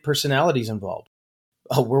significant personalities involved?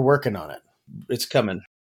 Oh, we're working on it. It's coming.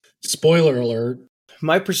 Spoiler alert.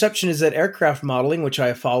 My perception is that aircraft modeling, which I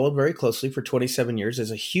have followed very closely for 27 years, is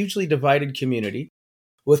a hugely divided community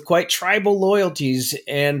with quite tribal loyalties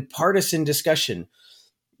and partisan discussion.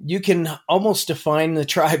 You can almost define the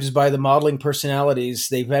tribes by the modeling personalities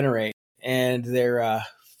they venerate, and their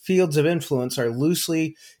fields of influence are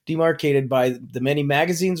loosely demarcated by the many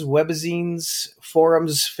magazines, webzines,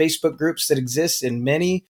 forums, Facebook groups that exist, and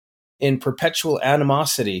many in perpetual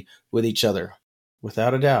animosity with each other,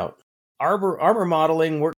 without a doubt. Armor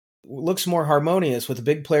modeling looks more harmonious with the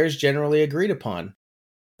big players generally agreed upon.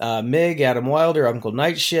 Mig, Adam Wilder, Uncle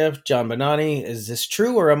Nightshift, John Bonanni. Is this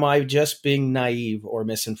true, or am I just being naive or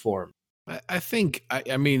misinformed? I think,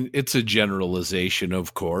 I mean, it's a generalization,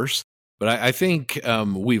 of course, but I think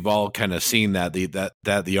we've all kind of seen that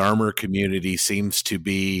the armor community seems to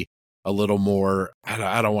be a little more,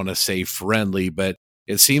 I don't want to say friendly, but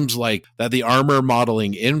it seems like that the armor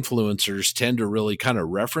modeling influencers tend to really kind of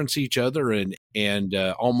reference each other and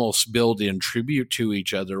almost build in tribute to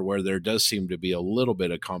each other, where there does seem to be a little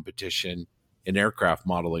bit of competition in aircraft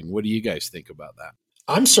modeling. What do you guys think about that?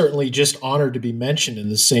 I'm certainly just honored to be mentioned in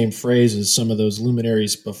the same phrase as some of those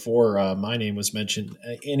luminaries before my name was mentioned.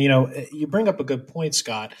 And, you bring up a good point,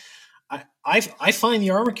 Scott. I find the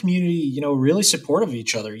armor community, really supportive of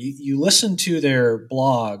each other. You listen to their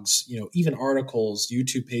blogs, even articles,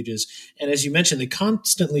 YouTube pages. And as you mentioned, they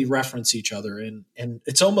constantly reference each other. And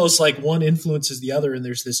it's almost like one influences the other. And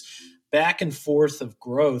there's this back and forth of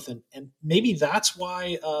growth. And maybe that's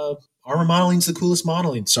why armor modeling is the coolest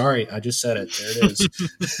modeling. Sorry, I just said it. There it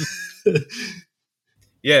is.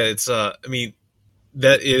 Yeah, it's, that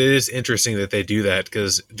it is interesting that they do that,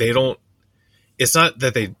 because it's not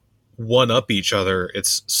that they one up each other.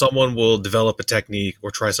 It's someone will develop a technique or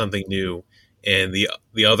try something new, and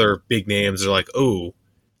the other big names are like, oh,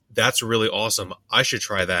 that's really awesome, I should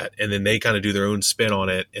try that. And then they kind of do their own spin on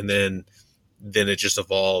it, and then it just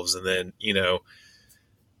evolves. And then,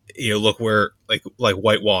 look where like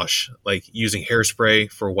whitewash, like using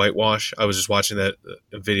hairspray for whitewash. I was just watching that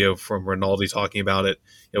video from Rinaldi talking about it.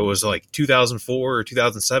 It was like 2004 or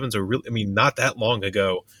 2007. So really, not that long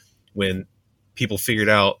ago, when people figured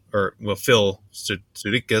out, Phil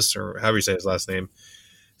Soudikis, or however you say his last name,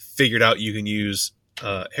 figured out you can use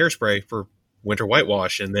hairspray for winter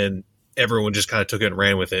whitewash, and then everyone just kind of took it and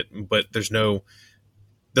ran with it. But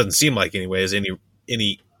doesn't seem like anyways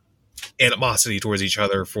any animosity towards each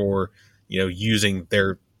other for using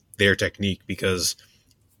their technique, because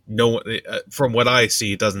no one, from what I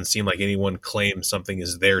see, it doesn't seem like anyone claims something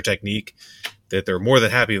is their technique. That they're more than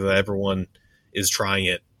happy that everyone is trying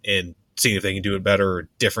it and seeing if they can do it better or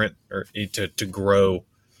different, or to grow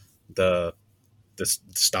the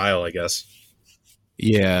style, I guess.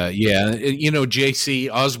 Yeah. JC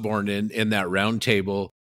Osborne in that roundtable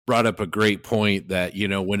brought up a great point that,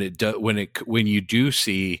 when you do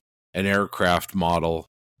see an aircraft model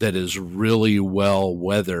that is really well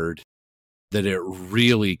weathered, that it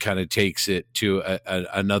really kind of takes it to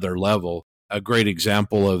another level. A great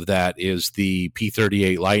example of that is the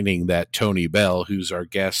P-38 Lightning that Tony Bell, who's our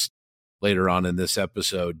guest later on in this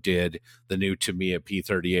episode, did. The new Tamiya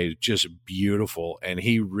P-38, just beautiful. And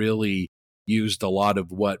he really used a lot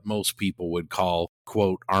of what most people would call,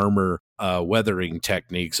 quote, armor weathering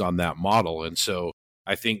techniques on that model. And so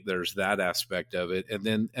I think there's that aspect of it. And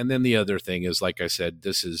then the other thing is, like I said,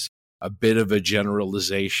 this is a bit of a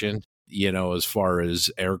generalization, as far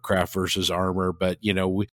as aircraft versus armor. But,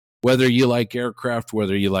 whether you like aircraft,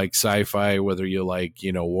 whether you like sci-fi, whether you like,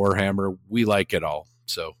 Warhammer, we like it all.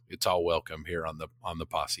 So it's all welcome here on the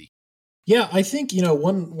Posse. Yeah, I think,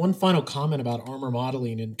 one final comment about armor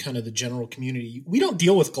modeling and kind of the general community. We don't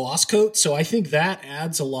deal with gloss coat, so I think that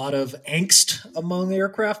adds a lot of angst among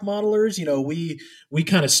aircraft modelers. We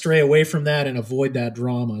kind of stray away from that and avoid that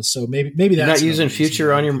drama. So maybe that's You're not using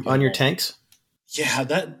Future on your tanks? Yeah,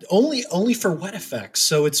 that only for wet effects.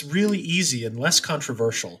 So it's really easy and less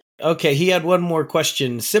controversial. Okay, he had one more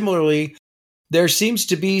question. Similarly, there seems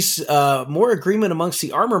to be more agreement amongst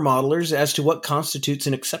the armor modelers as to what constitutes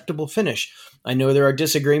an acceptable finish. I know there are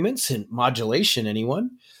disagreements in modulation,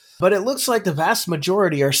 anyone, but it looks like the vast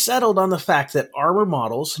majority are settled on the fact that armor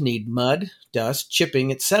models need mud, dust,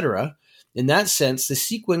 chipping, etc., In that sense, the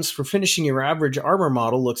sequence for finishing your average armor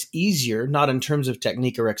model looks easier, not in terms of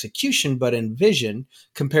technique or execution, but in vision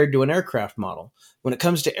compared to an aircraft model. When it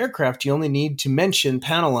comes to aircraft, you only need to mention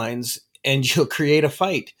panel lines and you'll create a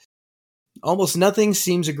fight. Almost nothing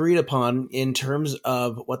seems agreed upon in terms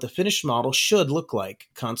of what the finished model should look like.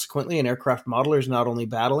 Consequently, an aircraft modeler is not only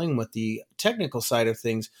battling with the technical side of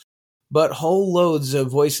things, but whole loads of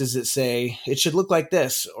voices that say, it should look like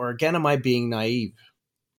this, or again, am I being naive?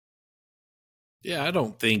 Yeah, I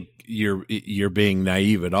don't think you're being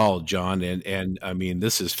naive at all, John. And I mean,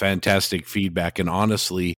 this is fantastic feedback. And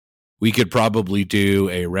honestly, we could probably do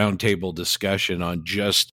a roundtable discussion on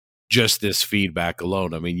just this feedback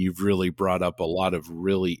alone. I mean, you've really brought up a lot of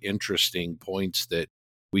really interesting points that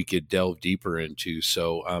we could delve deeper into.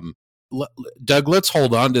 So, Doug, let's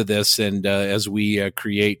hold on to this. And as we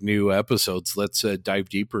create new episodes, let's dive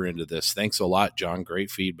deeper into this. Thanks a lot, John. Great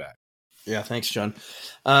feedback. Yeah, thanks, John.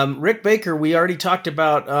 Rick Baker, we already talked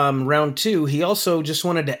about round 2. He also just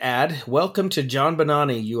wanted to add, welcome to John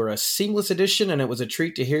Bonani. You are a seamless addition, and it was a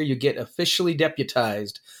treat to hear you get officially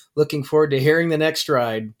deputized. Looking forward to hearing the next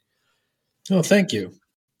ride. Oh, thank you.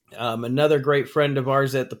 Another great friend of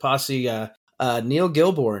ours at the Posse, Neil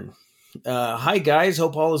Gilborn. Hi, guys.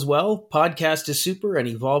 Hope all is well. Podcast is super and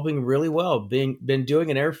evolving really well. Been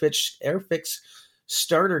doing an Airfix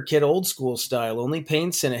starter kit old school style, only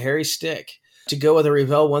paints and a hairy stick, to go with a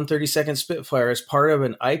Revell 132nd Spitfire as part of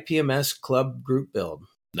an IPMS club group build.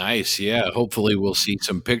 Nice. Yeah. Hopefully we'll see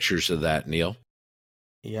some pictures of that, Neil.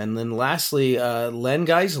 Yeah, and then lastly, Len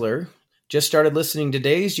Geisler just started listening to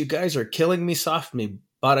Days. You guys are killing me soft me.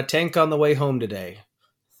 Bought a tank on the way home today.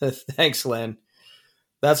 Thanks, Len.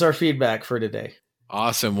 That's our feedback for today.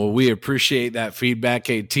 Awesome. Well, we appreciate that feedback.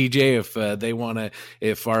 Hey, TJ,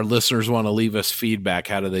 if our listeners want to leave us feedback,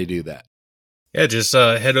 how do they do that? Yeah, just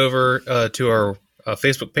head over to our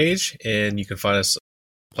Facebook page, and you can find us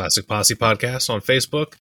Plastic Posse Podcast on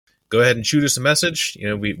Facebook. Go ahead and shoot us a message. You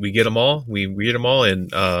know, we get them all. We read them all, and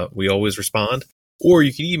we always respond. Or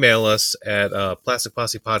you can email us at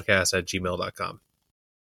plasticpossepodcast@gmail.com.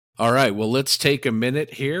 All right. Well, let's take a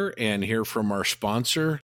minute here and hear from our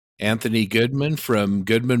sponsor, Anthony Goodman from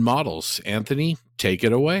Goodman Models. Anthony, take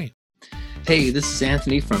it away. Hey, this is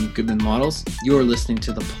Anthony from Goodman Models. You're listening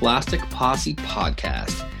to the Plastic Posse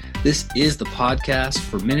Podcast. This is the podcast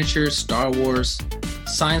for miniatures, Star Wars,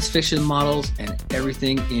 science fiction models, and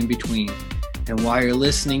everything in between. And while you're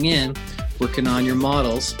listening in, working on your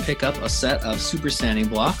models, pick up a set of super sanding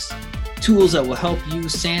blocks, tools that will help you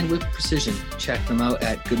sand with precision. Check them out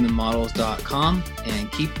at goodmanmodels.com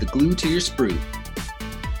and keep the glue to your sprue.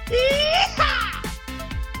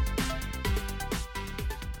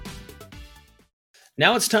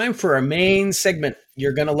 Now it's time for our main segment.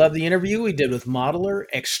 You're going to love the interview we did with modeler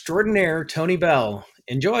extraordinaire Tony Bell.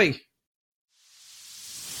 Enjoy.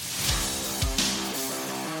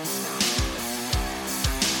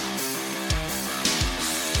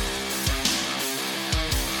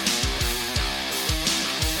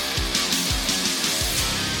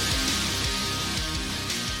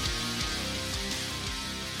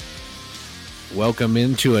 Welcome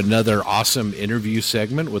into another awesome interview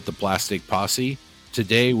segment with the Plastic Posse.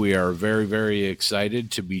 Today, we are very, very excited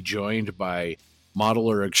to be joined by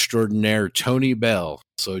modeler extraordinaire Tony Bell.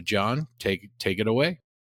 So, John, take it away.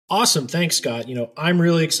 Awesome. Thanks, Scott. I'm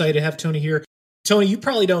really excited to have Tony here. Tony, you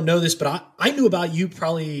probably don't know this, but I knew about you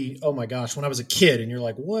probably, oh my gosh, when I was a kid. And you're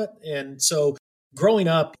like, what? And so growing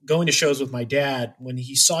up, going to shows with my dad, when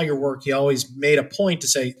he saw your work, he always made a point to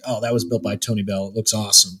say, oh, that was built by Tony Bell. It looks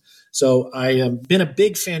awesome. So I have been a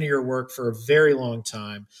big fan of your work for a very long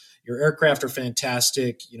time. Your aircraft are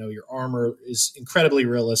fantastic. Your armor is incredibly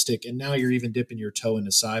realistic. And now you're even dipping your toe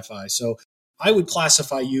into sci-fi. So I would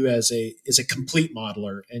classify you as a complete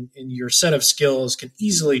modeler, and your set of skills can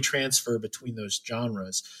easily transfer between those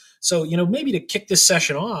genres. So, maybe to kick this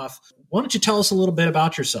session off, why don't you tell us a little bit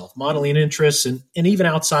about yourself, modeling interests, and even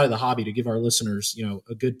outside of the hobby, to give our listeners,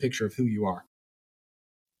 a good picture of who you are.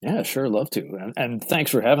 Yeah, sure. Love to. And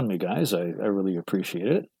thanks for having me, guys. I really appreciate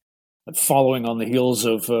it. Following on the heels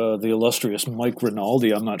of the illustrious Mike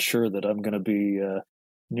Rinaldi, I'm not sure that I'm going to be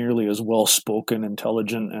nearly as well-spoken,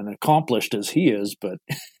 intelligent, and accomplished as he is, but,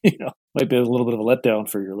 might be a little bit of a letdown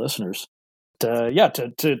for your listeners. To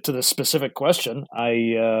the specific question,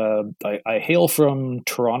 I hail from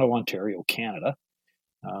Toronto, Ontario, Canada.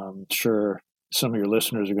 I'm sure some of your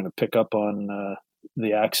listeners are going to pick up on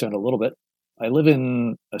the accent a little bit. I live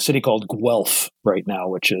in a city called Guelph right now,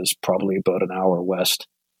 which is probably about an hour west.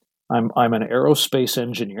 I'm an aerospace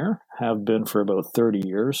engineer, have been for about 30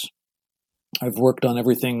 years. I've worked on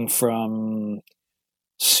everything from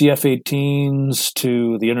CF-18s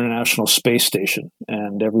to the International Space Station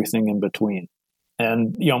and everything in between.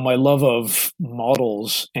 And, my love of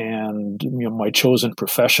models and, my chosen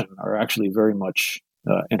profession are actually very much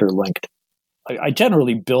interlinked. I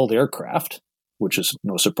generally build aircraft, which is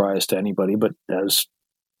no surprise to anybody, but as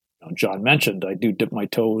John mentioned, I do dip my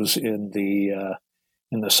toes in the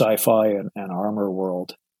sci-fi and armor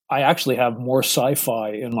world. I actually have more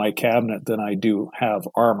sci-fi in my cabinet than I do have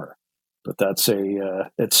armor, but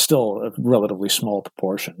it's still a relatively small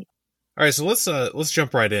proportion. All right, so let's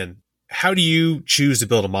jump right in. How do you choose to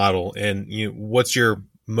build a model, and what's your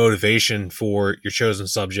motivation for your chosen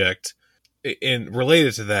subject? And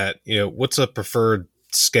related to that, what's a preferred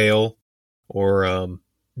scale, or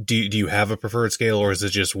do you have a preferred scale, or is it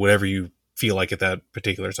just whatever you feel like at that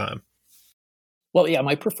particular time? Well, yeah,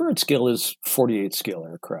 my preferred scale is 48 scale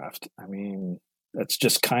aircraft. I mean, that's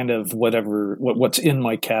just kind of what's in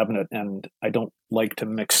my cabinet, and I don't like to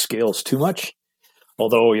mix scales too much.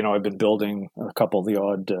 Although, I've been building a couple of the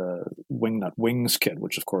odd wingnut wings kit,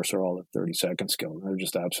 which of course are all at 32nd scale, and they're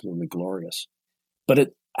just absolutely glorious. But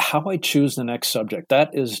how I choose the next subject, that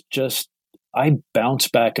is just, I bounce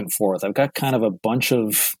back and forth. I've got kind of a bunch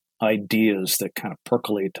of ideas that kind of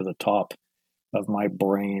percolate to the top of my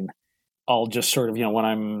brain. I'll just sort of, when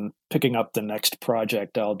I'm picking up the next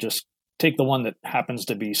project, I'll just take the one that happens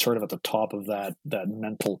to be sort of at the top of that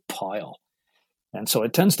mental pile. And so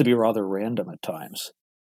it tends to be rather random at times.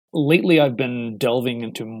 Lately, I've been delving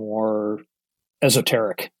into more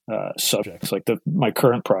esoteric subjects. Like my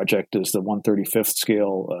current project is the 135th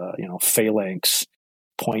scale, phalanx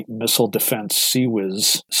point missile defense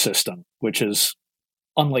CIWS system, which is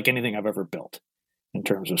unlike anything I've ever built in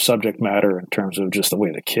terms of subject matter, in terms of just the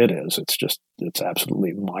way the kit is. It's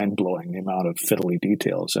absolutely mind-blowing, the amount of fiddly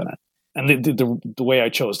details in it. And the way I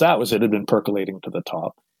chose that was it had been percolating to the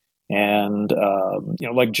top. And,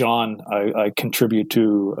 like John, I contribute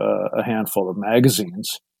to a handful of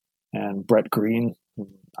magazines, and Brett Green, who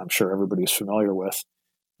I'm sure everybody's familiar with,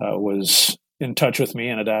 was in touch with me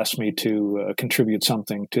and had asked me to contribute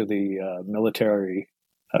something to the military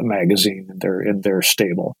magazine in their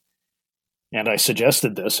stable. And I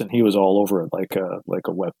suggested this, and he was all over it like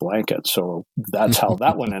a wet blanket. So that's how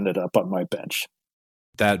that one ended up on my bench.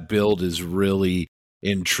 That build is really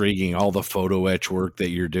intriguing. All the photo etch work that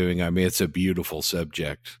you're doing. I mean, it's a beautiful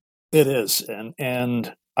subject. It is.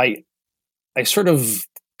 And I sort of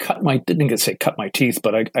cut my teeth,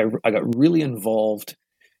 but I got really involved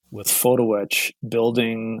with photo etch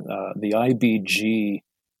building the IBG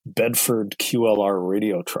Bedford QLR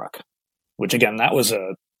radio truck, which again, that was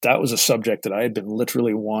a subject that I had been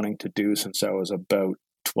literally wanting to do since I was about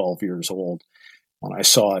 12 years old when I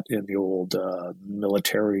saw it in the old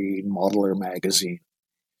military modeler magazine.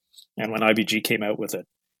 And when IBG came out with it,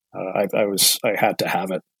 I had to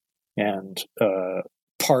have it. And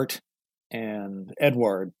Part and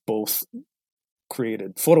Edward both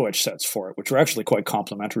created photo etch sets for it, which were actually quite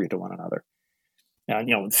complementary to one another.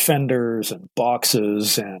 And, fenders and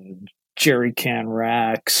boxes and jerry can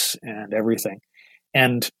racks and everything.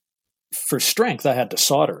 And for strength, I had to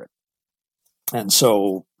solder it. And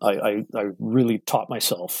so I really taught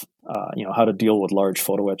myself, how to deal with large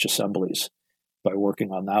photo etch assemblies by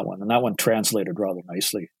working on that one. And that one translated rather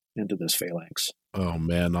nicely into this phalanx. Oh,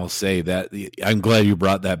 man, I'll say that. I'm glad you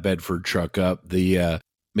brought that Bedford truck up. The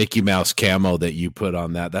Mickey Mouse camo that you put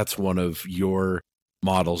on that's one of your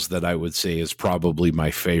models that I would say is probably my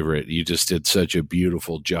favorite. You just did such a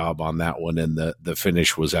beautiful job on that one, and the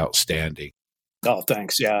finish was outstanding. Oh,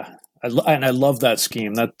 thanks. Yeah. I love that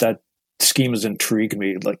scheme. That scheme has intrigued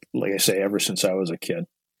me, like I say, ever since I was a kid.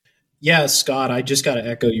 Yeah, Scott, I just got to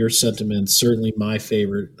echo your sentiments. Certainly my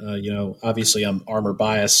favorite. Obviously I'm armor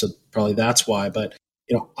biased, so probably that's why. But,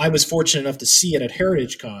 I was fortunate enough to see it at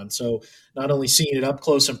Heritage Con. So not only seeing it up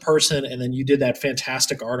close in person, and then you did that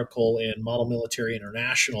fantastic article in Model Military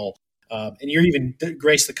International, and you even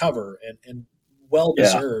graced the cover, and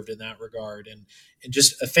well-deserved in that regard. And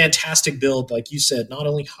just a fantastic build, like you said, not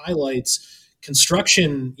only highlights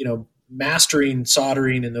construction, mastering,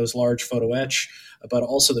 soldering in those large photo etch, but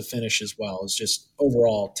also the finish as well. Is just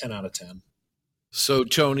overall 10 out of 10. So,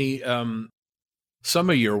 Tony,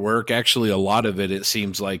 some of your work, actually a lot of it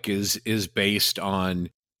seems like is based on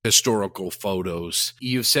historical photos.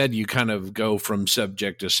 You've said you kind of go from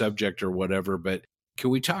subject to subject or whatever, but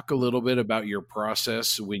can we talk a little bit about your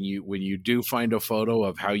process when you do find a photo,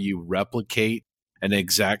 of how you replicate an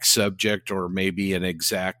exact subject or maybe an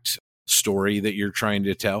exact story that you're trying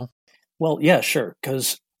to tell? Well, yeah, sure.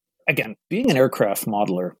 Because again, being an aircraft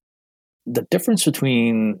modeler, the difference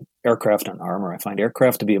between aircraft and armor, I find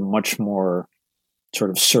aircraft to be a much more sort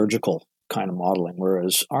of surgical kind of modeling,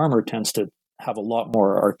 whereas armor tends to have a lot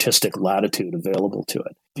more artistic latitude available to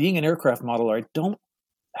it. Being an aircraft modeler, I don't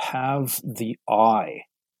have the eye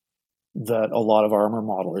that a lot of armor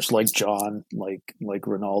modelers like John, like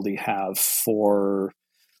Rinaldi have for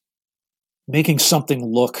making something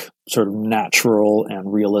look sort of natural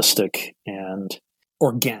and realistic and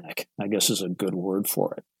organic, I guess is a good word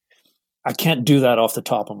for it. I can't do that off the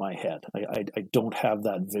top of my head. I don't have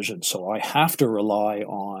that vision. So I have to rely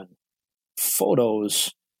on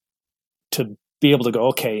photos to be able to go,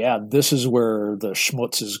 okay, yeah, this is where the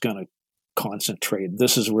schmutz is going to concentrate.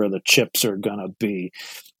 This is where the chips are going to be.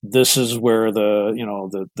 This is where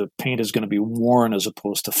the paint is going to be worn as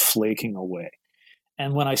opposed to flaking away.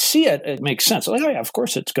 And when I see it, it makes sense. Like, oh yeah, of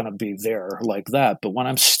course it's going to be there like that. But when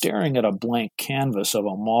I'm staring at a blank canvas of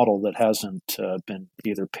a model that hasn't been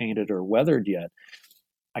either painted or weathered yet,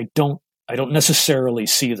 I don't necessarily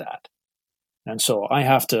see that. And so I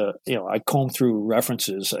have to, I comb through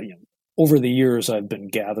references. Over the years, I've been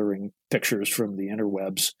gathering pictures from the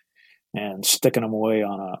interwebs and sticking them away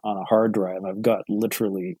on a hard drive. I've got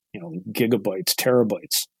literally, gigabytes,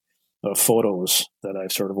 terabytes of photos that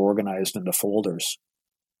I've sort of organized into folders.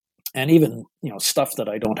 And even, stuff that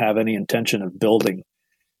I don't have any intention of building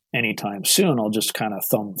anytime soon, I'll just kind of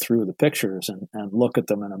thumb through the pictures and look at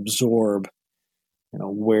them and absorb,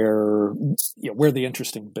 where the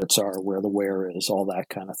interesting bits are, where the wear is, all that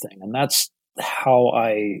kind of thing. And that's how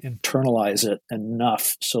I internalize it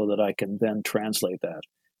enough so that I can then translate that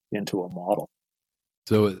into a model.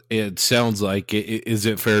 So it sounds like, is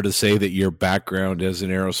it fair to say that your background as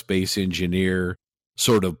an aerospace engineer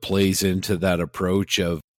sort of plays into that approach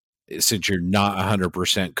of, since you're not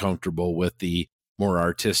 100% comfortable with the more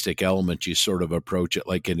artistic element, you sort of approach it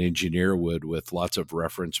like an engineer would, with lots of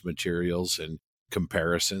reference materials and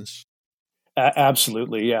comparisons?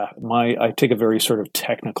 Absolutely, yeah. I take a very sort of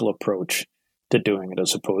technical approach to doing it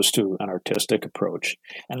as opposed to an artistic approach.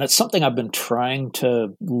 And that's something I've been trying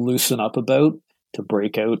to loosen up about, to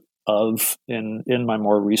break out of in my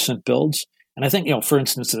more recent builds. And I think, for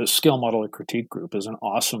instance, the Scale Modeler Critique Group is an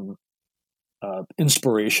awesome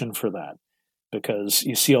inspiration for that, because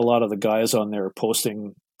you see a lot of the guys on there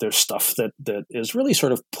posting their stuff that is really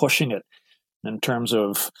sort of pushing it in terms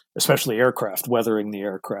of, especially aircraft, weathering the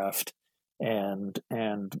aircraft and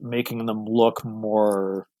making them look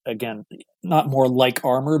more, again, not more like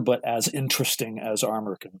armor, but as interesting as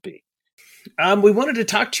armor can be. We wanted to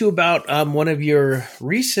talk to you about one of your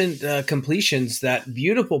recent completions, that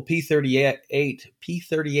beautiful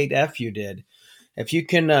P-38F you did. If you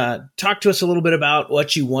can talk to us a little bit about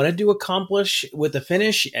what you wanted to accomplish with the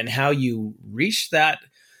finish and how you reached that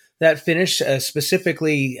finish,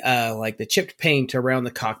 specifically like the chipped paint around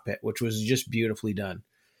the cockpit, which was just beautifully done.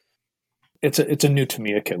 It's a new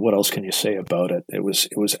Tamiya kit. What else can you say about it? It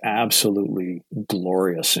was absolutely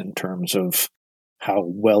glorious in terms of how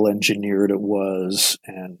well engineered it was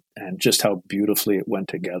and just how beautifully it went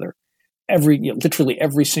together. Literally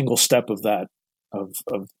every single step of that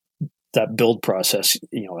build process,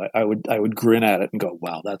 I would grin at it and go,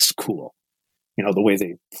 wow, that's cool. The way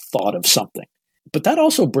they thought of something. But that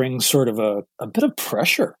also brings sort of a bit of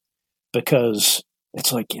pressure, because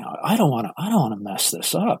it's like, I don't want to mess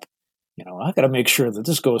this up. I got to make sure that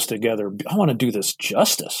this goes together. I want to do this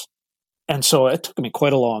justice. And so it took me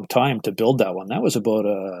quite a long time to build that one. That was about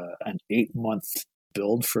an 8-month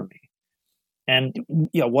build for me. And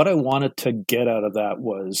what I wanted to get out of that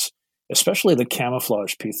was, especially the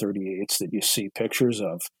camouflage P-38s that you see pictures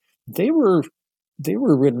of, they were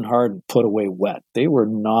ridden hard and put away wet. They were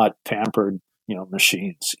not pampered,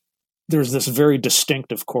 machines. There's this very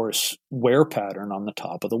distinct, of course, wear pattern on the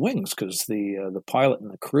top of the wings, because the pilot and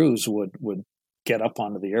the crews would get up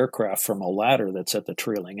onto the aircraft from a ladder that's at the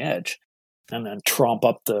trailing edge, and then tromp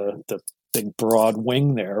up the big broad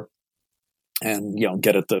wing there, and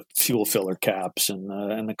get at the fuel filler caps and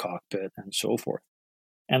the cockpit and so forth.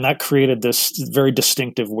 And that created this very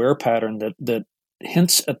distinctive wear pattern that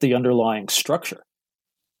hints at the underlying structure.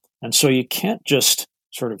 And so you can't just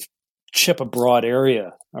sort of chip a broad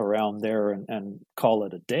area around there and call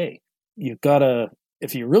it a day. You've got to,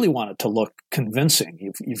 if you really want it to look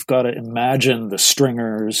convincing, you've got to imagine the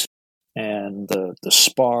stringers and the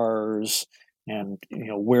spars and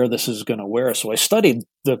where this is going to wear. So I studied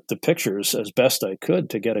the pictures as best I could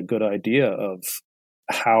to get a good idea of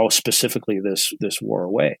how specifically this wore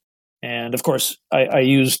away. And of course, I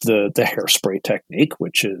used the hairspray technique,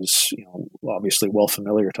 which is obviously well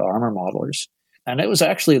familiar to armor modelers. And it was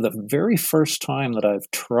actually the very first time that I've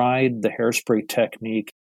tried the hairspray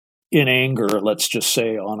technique in anger, let's just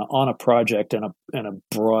say, on a project in a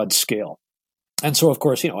broad scale. And so, of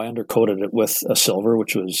course, I undercoated it with a silver,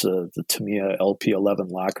 which was the Tamiya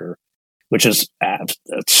LP11 lacquer, which is a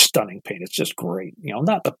stunning paint. It's just great.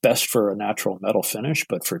 Not the best for a natural metal finish,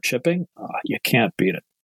 but for chipping, you can't beat it.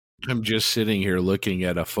 I'm just sitting here looking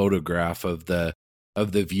at a photograph of the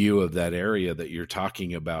view of that area that you're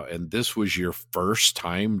talking about, and this was your first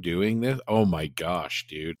time doing this? Oh my gosh,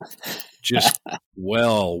 dude. Just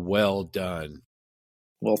well done.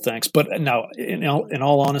 Well, thanks. But now, in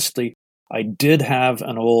all honesty, I did have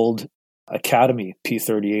an old Academy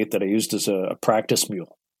P38 that I used as a practice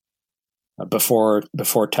mule before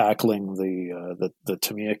tackling the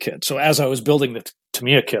Tamiya kit. So as I was building the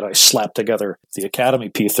Tamiya kit, I slapped together the Academy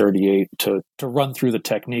P38 to run through the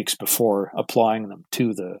techniques before applying them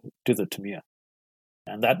to the Tamiya.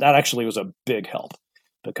 And that actually was a big help,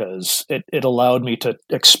 because it allowed me to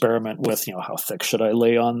experiment with, how thick should I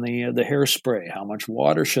lay on the hairspray? How much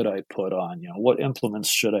water should I put on? What implements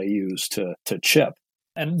should I use to chip?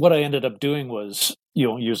 And what I ended up doing was,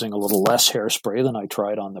 using a little less hairspray than I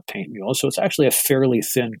tried on the paint mule. So it's actually a fairly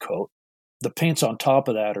thin coat. The paints on top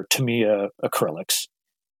of that are Tamiya acrylics,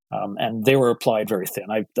 and they were applied very thin.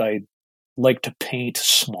 I like to paint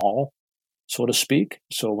small, so to speak.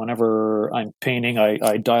 So whenever I'm painting,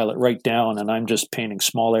 I dial it right down, and I'm just painting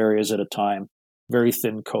small areas at a time, very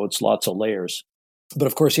thin coats, lots of layers. But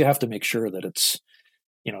of course, you have to make sure that it's,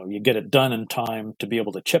 you get it done in time to be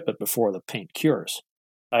able to chip it before the paint cures.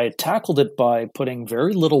 I tackled it by putting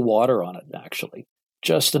very little water on it, actually,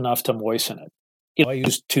 just enough to moisten it. I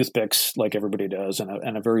used toothpicks like everybody does,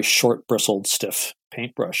 and a very short, bristled, stiff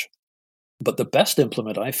paintbrush. But the best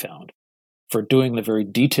implement I found for doing the very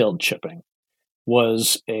detailed chipping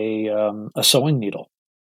was a sewing needle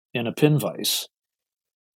in a pin vise.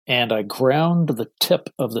 And I ground the tip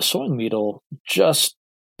of the sewing needle just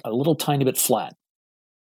a little tiny bit flat,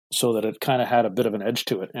 so that it kind of had a bit of an edge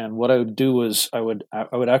to it. And what I would do is I would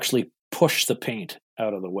actually push the paint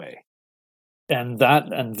out of the way. And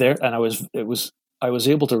I was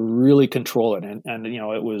able to really control it. And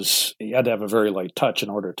you had to have a very light touch in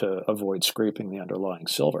order to avoid scraping the underlying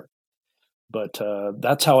silver. But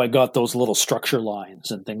that's how I got those little structure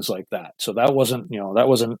lines and things like that. So that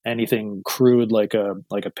wasn't anything crude like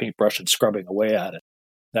a paintbrush and scrubbing away at it.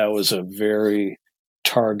 That was a very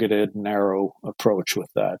targeted, narrow approach with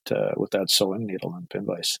that sewing needle and pin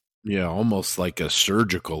vise. Yeah, almost like a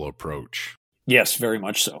surgical approach. Yes, very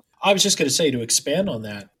much so. I was just going to say, to expand on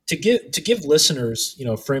that, to give listeners,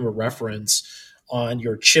 frame of reference on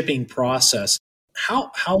your chipping process. How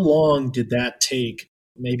long did that take,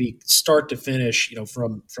 maybe start to finish?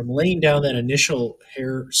 From laying down that initial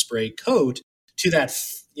hairspray coat to that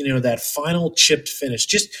that final chipped finish.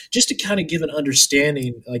 Just to kind of give an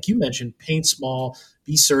understanding, like you mentioned, paint small,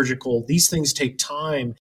 be surgical. These things take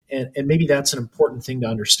time, and maybe that's an important thing to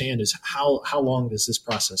understand, is how long does this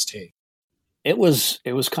process take? It was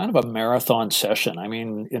kind of a marathon session. I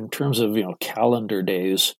mean, in terms of calendar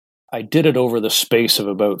days, I did it over the space of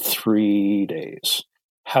about 3 days.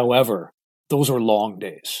 However, those were long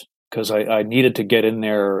days, because I needed to get in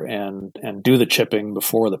there and do the chipping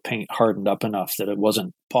before the paint hardened up enough that it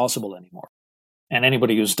wasn't possible anymore. And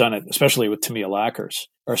anybody who's done it, especially with Tamiya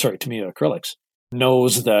acrylics,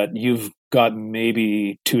 knows that you've got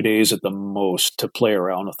maybe 2 days at the most to play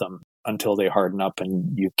around with them until they harden up,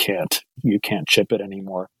 and you can't chip it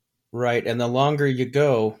anymore. Right, and the longer you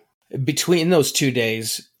go between those 2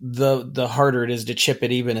 days, the harder it is to chip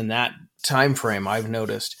it, even in that time frame, I've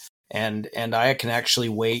noticed. And I can actually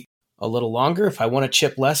wait a little longer if I want to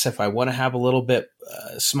chip less. If I want to have a little bit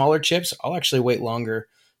smaller chips, I'll actually wait longer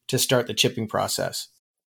to start the chipping process.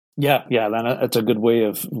 Yeah, that's a good way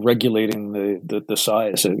of regulating the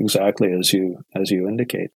size, exactly as you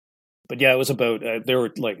indicate. But yeah, it was about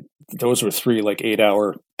those were 3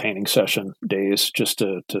 8-hour painting session days just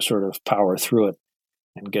to sort of power through it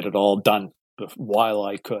and get it all done while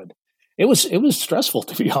I could. It was stressful,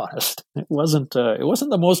 to be honest. It wasn't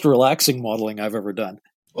the most relaxing modeling I've ever done.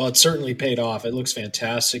 Well, it certainly paid off. It looks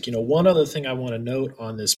fantastic. One other thing I want to note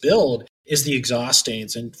on this build is the exhaust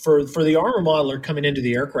stains. And for the armor modeler coming into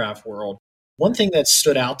the aircraft world, one thing that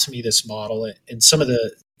stood out to me this model, and some of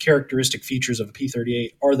the characteristic features of a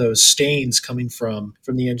P38, are those stains coming from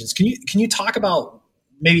the engines. Can you talk about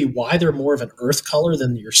maybe why they're more of an earth color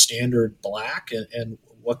than your standard black, and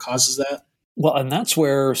what causes that? Well, and that's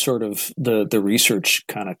where sort of the research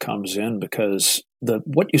kind of comes in, because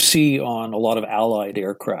what you see on a lot of Allied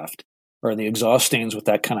aircraft are the exhaust stains with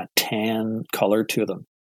that kind of tan color to them.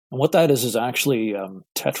 And what that is actually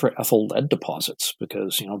tetraethyl lead deposits,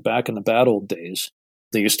 because back in the bad old days,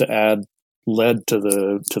 they used to add lead to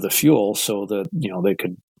the fuel so that they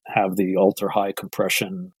could have the ultra high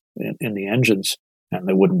compression in the engines, and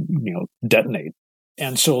they wouldn't, detonate.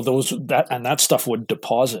 And so that stuff would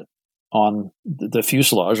deposit on the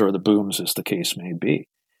fuselage or the booms, as the case may be.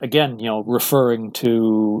 Again, referring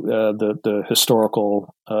to the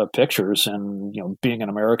historical pictures, and being an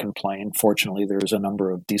American plane, fortunately, there's a number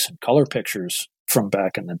of decent color pictures from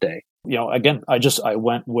back in the day. Again, I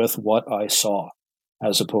went with what I saw,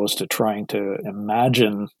 as opposed to trying to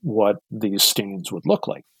imagine what these stains would look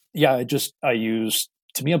like. Yeah, I used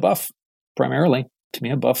Tamiya Buff primarily.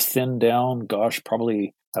 Tamiya Buff thinned down,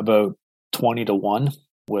 probably about 20-1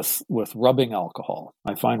 with rubbing alcohol.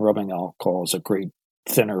 I find rubbing alcohol is a great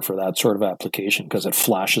thinner for that sort of application because it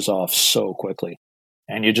flashes off so quickly,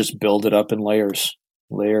 and you just build it up in layers,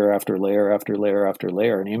 layer after layer after layer after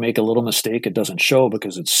layer, and you make a little mistake, it doesn't show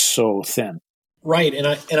because it's so thin. Right, and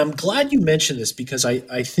I'm glad you mentioned this, because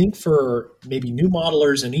I think for maybe new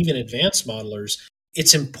modelers and even advanced modelers,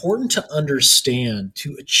 it's important to understand,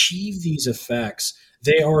 to achieve these effects,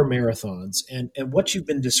 they are marathons, and what you've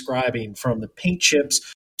been describing, from the paint chips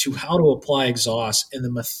to how to apply exhaust and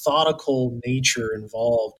the methodical nature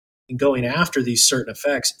involved in going after these certain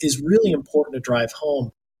effects, is really important to drive home.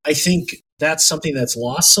 I think that's something that's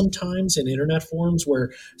lost sometimes in internet forums, where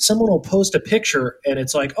someone will post a picture and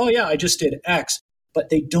it's like, oh yeah, I just did X, but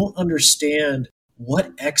they don't understand what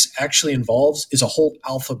X actually involves is a whole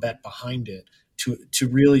alphabet behind it to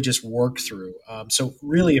really just work through. So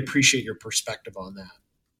really appreciate your perspective on that.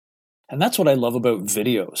 And that's what I love about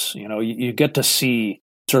videos. You get to see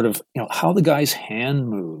sort of, how the guy's hand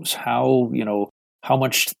moves, how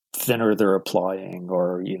much thinner they're applying,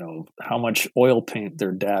 or, how much oil paint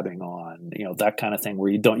they're dabbing on, that kind of thing, where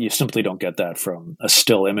you simply don't get that from a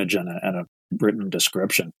still image and a written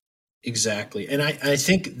description. Exactly. And I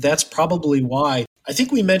think that's probably why, I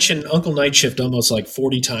think we mentioned Uncle Night Shift almost like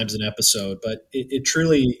 40 times an episode, but it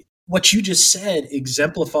truly, what you just said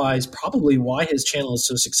exemplifies probably why his channel is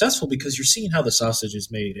so successful, because you're seeing how the sausage is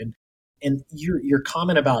made. And your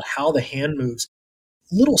comment about how the hand moves,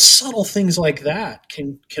 little subtle things like that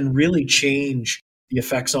can really change the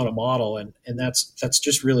effects on a model, and that's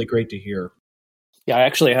just really great to hear. Yeah, I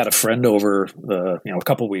actually had a friend over a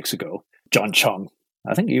couple weeks ago, John Chung.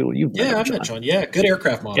 I think you've met him, I've met John. Yeah, good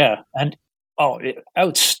aircraft model. Yeah, and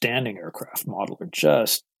outstanding aircraft modeler,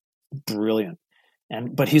 just brilliant.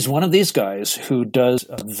 But he's one of these guys who does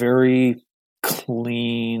a very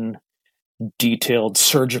clean, detailed,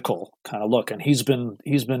 surgical kind of look, and he's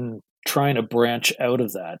been trying to branch out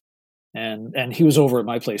of that. And he was over at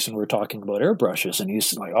my place, and we were talking about airbrushes, and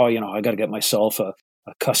he's like, oh, I got to get myself a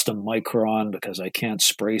custom Micron because I can't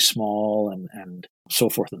spray small, and so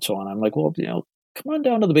forth and so on. I'm like, well, come on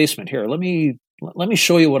down to the basement here. Let me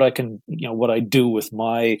show you what I can, what I do with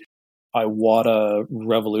my Iwata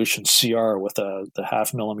Revolution CR with the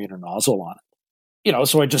 0.5 millimeter nozzle on it.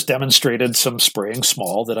 So I just demonstrated some spraying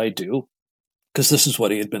small that I do, because this is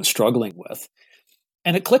what he had been struggling with.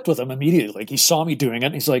 And it clicked with him immediately. Like, he saw me doing it,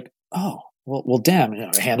 and he's like, oh, well, damn.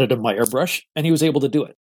 I handed him my airbrush, and he was able to do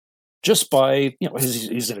it just by,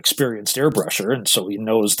 he's an experienced airbrusher, and so he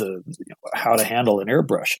knows how to handle an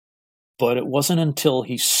airbrush. But it wasn't until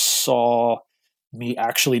he saw me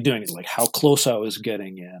actually doing it, like how close I was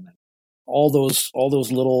getting in, all those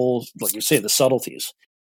little, like you say, the subtleties.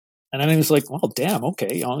 And then he was like, well, damn,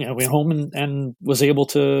 okay. I went home and was able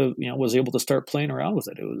to start playing around with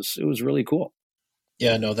it. It was really cool.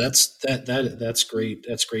 Yeah, no, that's great.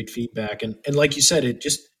 That's great feedback. And like you said, it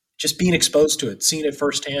just being exposed to it, seeing it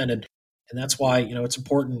firsthand. And that's why, it's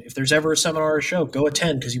important. If there's ever a seminar or show, go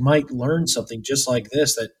attend, because you might learn something just like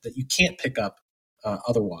this that you can't pick up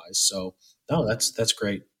otherwise. So no, that's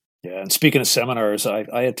great. Yeah. And speaking of seminars,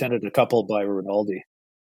 I attended a couple by Rinaldi.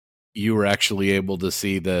 You were actually able to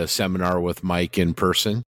see the seminar with Mike in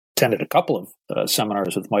person? Attended a couple of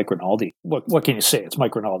seminars with Mike Rinaldi. What can you say? It's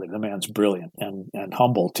Mike Rinaldi. The man's brilliant and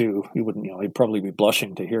humble too. He wouldn't, he'd probably be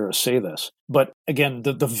blushing to hear us say this. But again,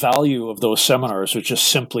 the value of those seminars was just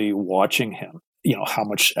simply watching him. How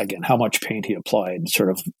much paint he applied, sort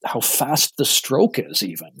of how fast the stroke is,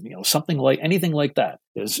 even. Something like anything like that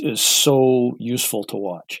is so useful to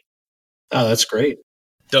watch. Oh, that's great.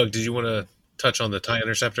 Doug, did you want to touch on the TIE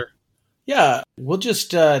Interceptor? Yeah, we'll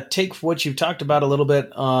just take what you've talked about a little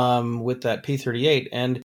bit with that P-38,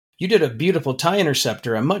 and you did a beautiful TIE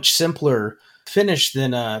Interceptor, a much simpler finish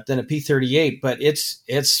than a P-38, but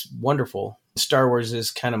it's wonderful. Star Wars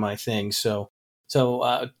is kind of my thing, so tell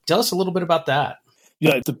us a little bit about that.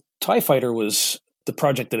 Yeah, the TIE Fighter was the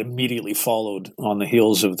project that immediately followed on the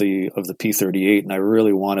heels of the P-38, and I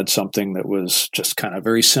really wanted something that was just kind of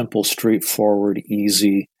very simple, straightforward,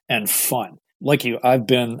 easy, and fun. like you, I've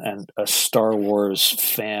been a Star Wars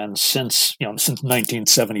fan since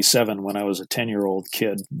 1977 when I was a 10-year-old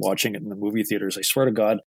kid watching it in the movie theaters. I swear to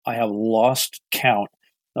God, I have lost count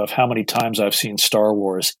of how many times I've seen Star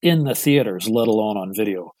Wars in the theaters, let alone on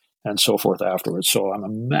video and so forth afterwards. So I'm a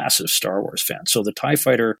massive Star Wars fan. So the TIE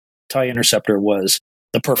Fighter, TIE Interceptor was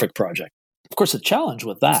the perfect project. Of course, the challenge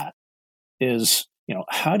with that is,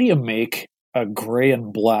 how do you make a gray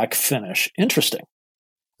and black finish interesting?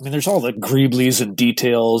 I mean, there's all the greeblies and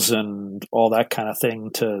details and all that kind of thing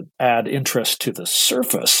to add interest to the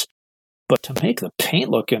surface. But to make the paint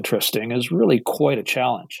look interesting is really quite a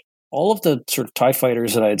challenge. All of the sort of TIE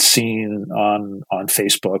fighters that I'd seen on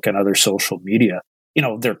Facebook and other social media,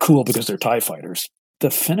 they're cool because they're TIE fighters. The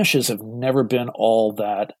finishes have never been all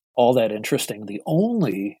that interesting. The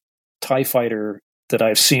only TIE fighter that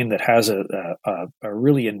I've seen that has a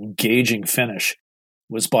really engaging finish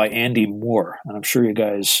was by Andy Moore, and I'm sure you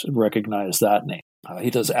guys recognize that name. He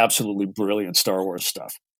does absolutely brilliant Star Wars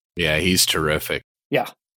stuff. Yeah, he's terrific. Yeah,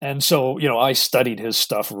 and so, I studied his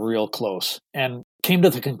stuff real close and came to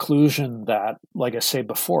the conclusion that, like I say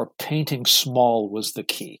before, painting small was the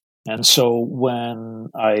key. And so when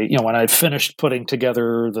I'd finished putting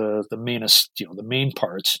together the main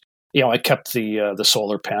parts, I kept the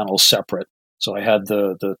solar panels separate. So I had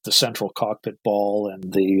the central cockpit ball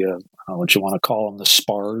and the what you want to call them, the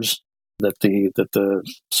spars that the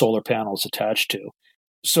solar panels attached to.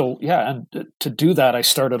 So yeah, and to do that, I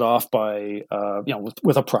started off by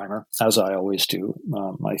with a primer, as I always do.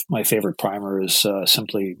 My favorite primer is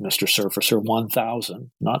simply Mr. Surfacer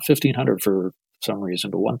 1000, not 1500 for some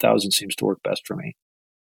reason, but 1000 seems to work best for me.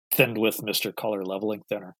 Thinned with Mr. Color Leveling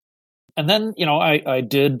Thinner. And then, I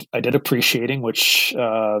did appreciating, which,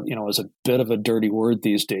 is a bit of a dirty word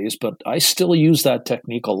these days, but I still use that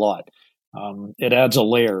technique a lot. It adds a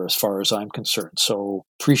layer as far as I'm concerned. So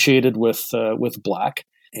appreciated with black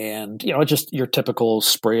and, just your typical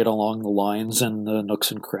spray it along the lines and the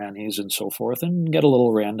nooks and crannies and so forth and get a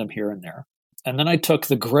little random here and there. And then I took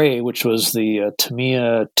the gray, which was the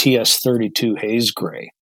Tamiya TS32 Haze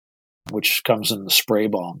Gray, which comes in the spray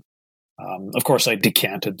bomb. Of course, I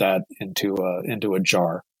decanted that into a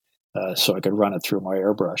jar so I could run it through my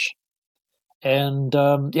airbrush, and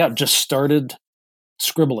just started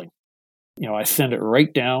scribbling. I thinned it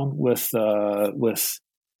right down with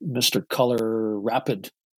Mr. Color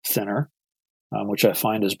Rapid Thinner, which I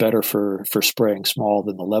find is better for spraying small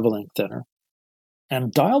than the leveling thinner,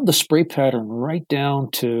 and dialed the spray pattern right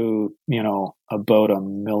down to about a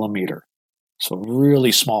millimeter, so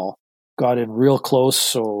really small. Got in real close,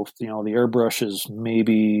 so the airbrush is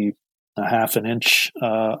maybe a half an inch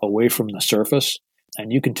away from the surface,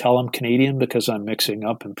 and you can tell I'm Canadian because I'm mixing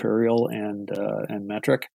up imperial and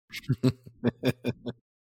metric,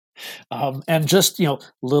 and just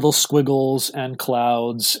little squiggles and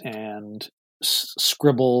clouds and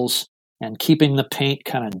scribbles, and keeping the paint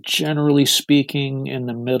kind of generally speaking in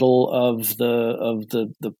the middle of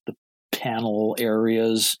the panel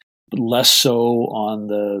areas. Less so on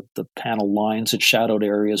the panel lines at shadowed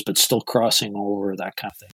areas, but still crossing over, that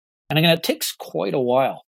kind of thing. And again, it takes quite a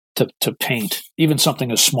while to paint even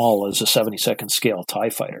something as small as a 72nd scale TIE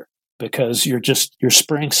fighter, because you're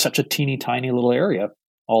spraying such a teeny tiny little area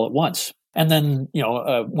all at once. And then,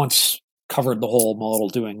 once covered the whole model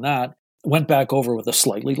doing that, went back over with a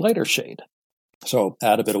slightly lighter shade. So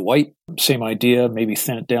add a bit of white, same idea, maybe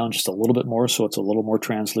thin it down just a little bit more so it's a little more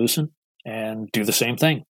translucent, and do the same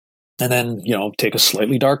thing. And then, take a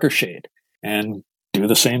slightly darker shade and do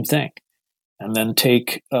the same thing. And then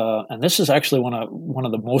take, and this is actually one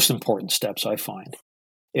of the most important steps I find,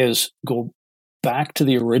 is go back to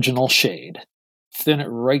the original shade, thin it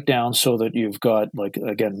right down so that you've got, like,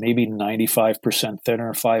 again, maybe 95%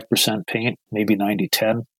 thinner, 5% paint, maybe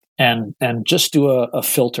 90-10, and just do a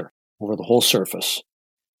filter over the whole surface.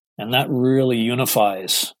 And that really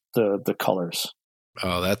unifies the colors.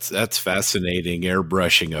 Oh, that's fascinating.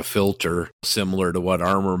 Airbrushing a filter, similar to what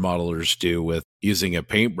armor modelers do with using a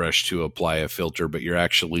paintbrush to apply a filter, but you're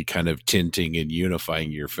actually kind of tinting and unifying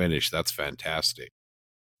your finish. That's fantastic.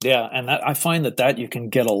 Yeah, and I find that you can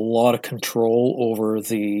get a lot of control over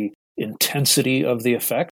the intensity of the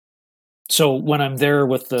effect. So when I'm there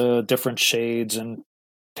with the different shades and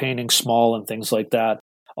painting small and things like that,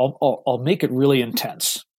 I'll make it really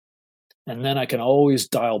intense. And then I can always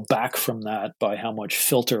dial back from that by how much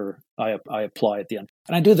filter I apply at the end.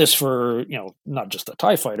 And I do this for, not just the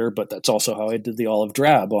TIE Fighter, but that's also how I did the olive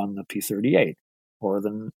drab on the P-38 or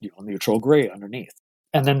the neutral gray underneath.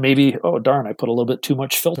 And then maybe, oh darn, I put a little bit too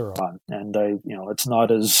much filter on, and it's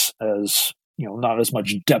not as not as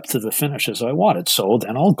much depth to the finish as I wanted. So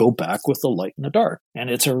then I'll go back with the light and the dark. And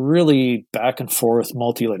it's a really back and forth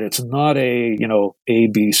multi-layer. It's not a,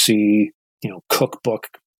 ABC, cookbook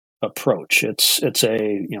approach. It's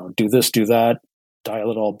a, do this, do that,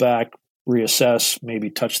 dial it all back, reassess, maybe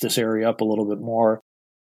touch this area up a little bit more.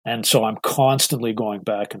 And so I'm constantly going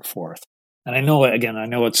back and forth. And I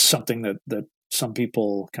know it's something that some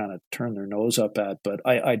people kind of turn their nose up at, but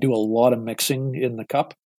I do a lot of mixing in the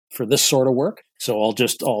cup for this sort of work. So I'll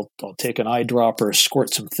take an eyedropper,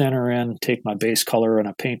 squirt some thinner in, take my base color and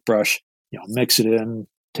a paintbrush, mix it in,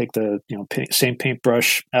 take the same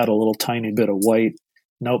paintbrush, add a little tiny bit of white.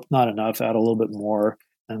 Nope, not enough. Add a little bit more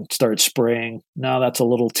and start spraying. No, that's a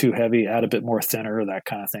little too heavy. Add a bit more thinner, that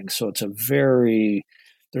kind of thing. So it's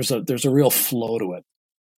there's a real flow to it.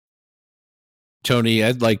 Tony,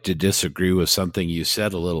 I'd like to disagree with something you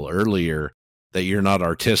said a little earlier, that you're not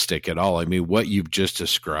artistic at all. I mean, what you've just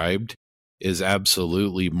described is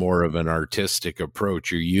absolutely more of an artistic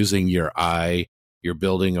approach. You're using your eye, you're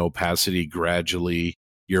building opacity gradually,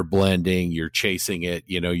 you're blending, you're chasing it,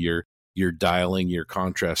 you're dialing your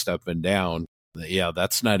contrast up and down. Yeah,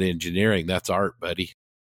 that's not engineering, that's art, buddy.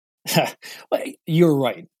 You're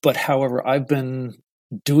right. But however, I've been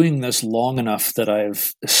doing this long enough that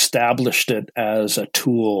I've established it as a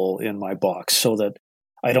tool in my box so that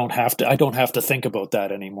I don't have to think about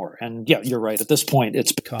that anymore. And yeah, you're right. At this point,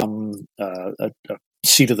 it's become a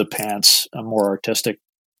seat of the pants, a more artistic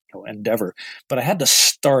endeavor. But I had to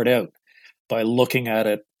start out by looking at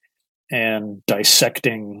it and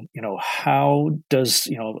dissecting, what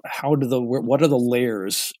are the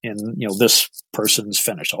layers in, this person's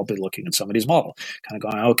finish? I'll be looking at somebody's model, kind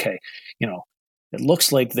of going, okay, it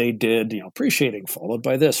looks like they did, pre-shading followed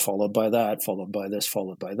by this, followed by that, followed by this,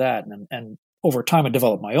 followed by that. And over time I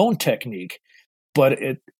developed my own technique, but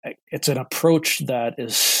it's an approach that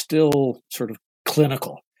is still sort of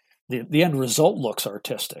clinical. The end result looks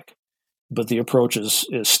artistic, but the approach is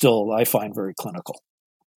still, I find, very clinical,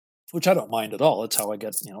 which I don't mind at all. It's how I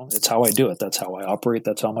get, it's how I do it. That's how I operate.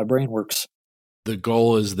 That's how my brain works. The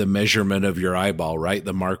goal is the measurement of your eyeball, right?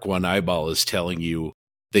 The Mark I eyeball is telling you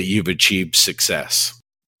that you've achieved success.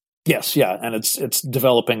 Yes, yeah, and it's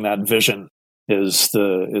developing that vision is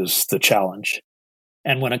the challenge.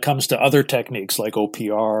 And when it comes to other techniques like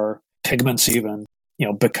OPR, pigments even,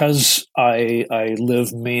 because I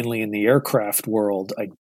live mainly in the aircraft world, I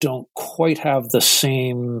don't quite have the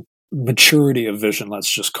same maturity of vision, let's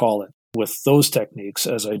just call it, with those techniques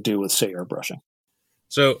as I do with, say, airbrushing.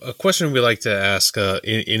 So a question we like to ask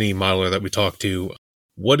any modeler that we talk to,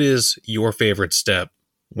 what is your favorite step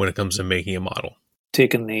when it comes to making a model?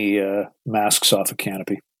 Taking the masks off a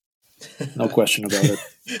canopy. No question about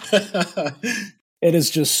it. It is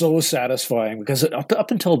just so satisfying because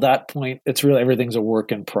up until that point, it's really everything's a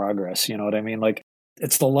work in progress. You know what I mean? Like,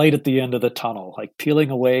 it's the light at the end of the tunnel, like peeling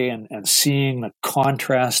away and seeing the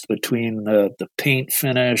contrast between the paint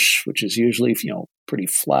finish, which is usually, pretty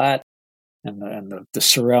flat, and the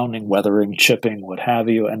surrounding weathering, chipping, what have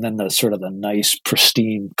you, and then the sort of the nice,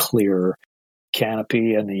 pristine, clear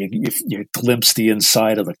canopy, and you glimpse the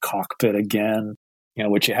inside of the cockpit again,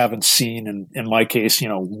 which you haven't seen in my case,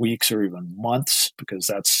 weeks or even months, because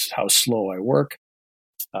that's how slow I work.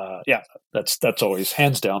 That's always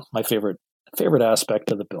hands down my favorite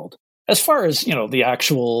aspect of the build. As far as, the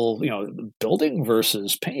actual, building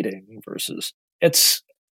versus painting versus, it's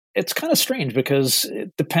kind of strange because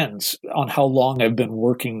it depends on how long I've been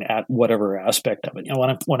working at whatever aspect of it.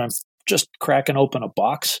 When I'm just cracking open a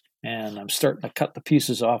box and I'm starting to cut the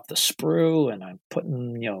pieces off the sprue and I'm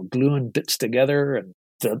putting, gluing bits together, and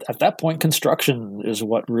at that point, construction is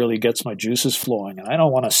what really gets my juices flowing. And I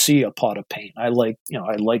don't want to see a pot of paint. I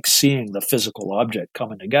like seeing the physical object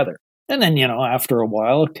coming together. And then, after a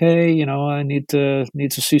while, okay, I need to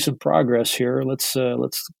see some progress here. Let's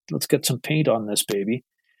get some paint on this baby.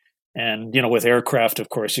 And, with aircraft, of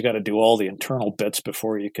course, you got to do all the internal bits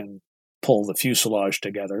before you can pull the fuselage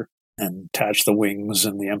together and attach the wings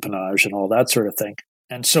and the empennage and all that sort of thing.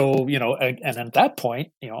 And so, and at that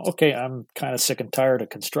point, okay, I'm kind of sick and tired of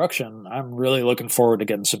construction. I'm really looking forward to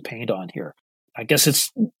getting some paint on here. I guess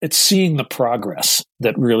it's seeing the progress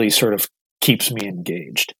that really sort of keeps me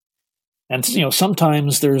engaged. And,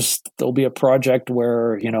 sometimes there'll be a project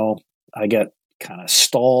where, I get kind of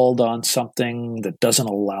stalled on something that doesn't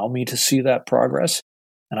allow me to see that progress.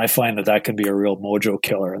 And I find that can be a real mojo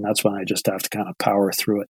killer. And that's when I just have to kind of power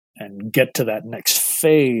through it and get to that next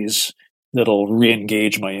phase that'll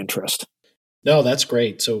re-engage my interest. No, that's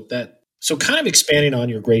great. So kind of expanding on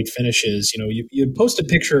your great finishes, you posted a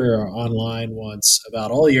picture online once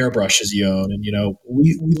about all the airbrushes you own. And,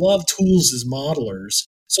 we love tools as modelers.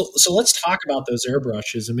 So let's talk about those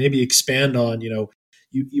airbrushes and maybe expand on,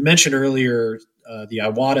 you mentioned earlier the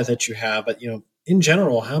Iwata that you have, but, in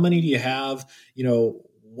general, how many do you have?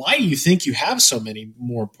 Why do you think you have so many,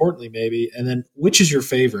 more importantly, maybe? And then which is your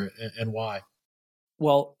favorite and why?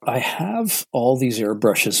 Well, I have all these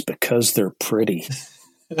airbrushes because they're pretty.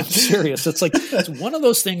 I'm serious. It's like, it's one of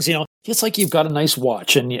those things, it's like you've got a nice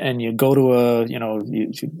watch and you go to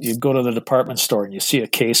you go to the department store and you see a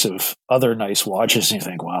case of other nice watches and you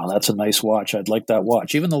think, wow, that's a nice watch. I'd like that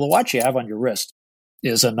watch. Even though the watch you have on your wrist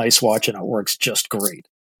is a nice watch and it works just great.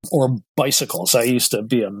 Or bicycles. I used to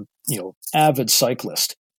be a, avid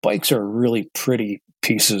cyclist. Bikes are really pretty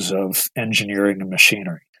pieces of engineering and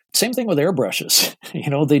machinery. Same thing with airbrushes.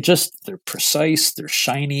 They're precise, they're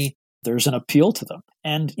shiny, there's an appeal to them.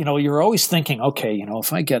 And, you're always thinking, okay,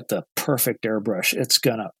 if I get the perfect airbrush, it's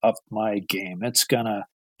going to up my game. It's going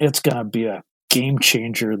to be a game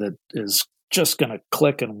changer that is just going to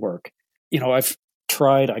click and work. I've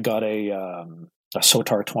tried, I got a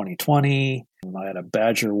Sotar 2020, I had a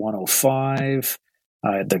Badger 105,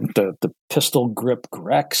 I had the pistol grip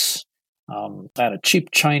Grex, I had a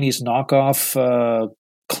cheap Chinese knockoff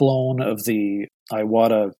clone of the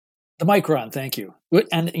Iwata, the Micron, thank you.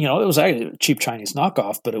 And it was actually a cheap Chinese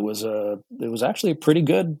knockoff, but it was actually a pretty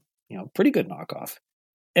good knockoff.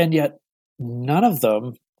 And yet none of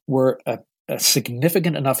them were a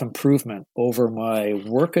significant enough improvement over my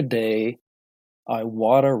workaday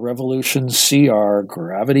Iwata Revolution CR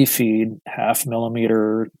gravity feed 0.5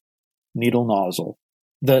 millimeter needle nozzle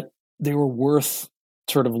that they were worth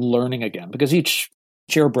sort of learning again, because each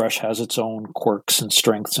airbrush has its own quirks and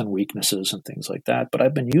strengths and weaknesses and things like that. But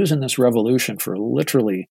I've been using this Revolution for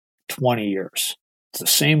literally 20 years. It's the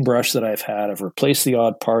same brush that I've had. I've replaced the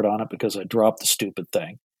odd part on it because I dropped the stupid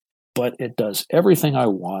thing. But it does everything I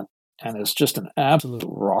want and is just an absolute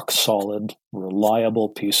rock solid, reliable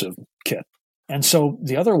piece of kit. And so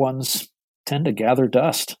the other ones tend to gather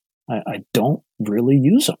dust. I don't really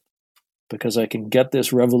use them because I can get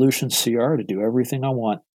this Revolution CR to do everything I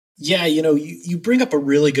want. Yeah, you bring up a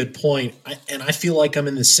really good point, and I feel like I'm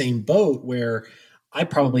in the same boat where I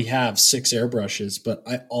probably have 6 airbrushes, but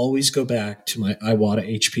I always go back to my Iwata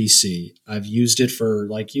HPC. I've used it for,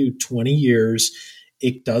 like you, 20 years.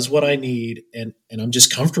 It does what I need, and I'm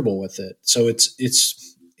just comfortable with it. So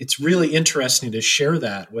it's really interesting to share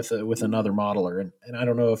that with another modeler. And I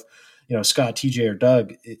don't know if, Scott, TJ, or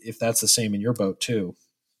Doug, if that's the same in your boat too.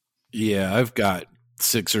 Yeah, I've got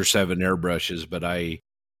 6 or 7 airbrushes, but I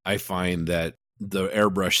find that the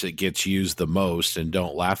airbrush that gets used the most, and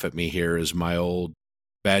don't laugh at me here, is my old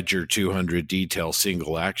Badger 200 detail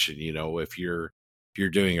single action. If you're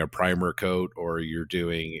doing a primer coat, or you're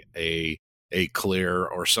doing a clear,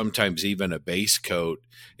 or sometimes even a base coat,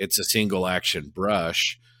 it's a single action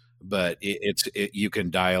brush, but you can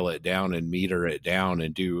dial it down and meter it down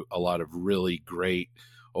and do a lot of really great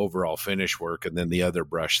overall finish work. And then the other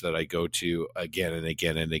brush that I go to again and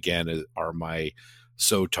again and again are my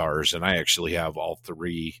Sotars, and I actually have all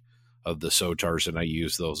 3 of the Sotars, and I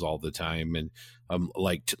use those all the time. And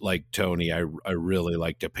like Tony, I really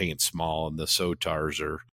like to paint small, and the Sotars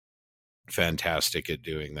are fantastic at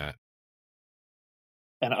doing that.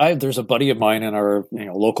 And there's a buddy of mine in our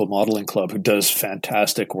local modeling club who does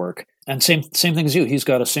fantastic work. And same thing as you. He's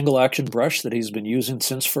got a single action brush that he's been using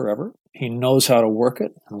since forever. He knows how to work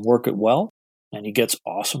it and work it well, and he gets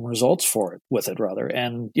awesome results with it.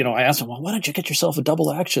 And I asked him, well, why don't you get yourself a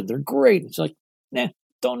double action? They're great. He's like, nah,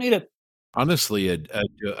 don't need it. Honestly,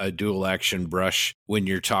 a dual action brush, when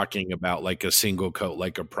you're talking about like a single coat,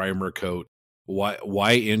 like a primer coat,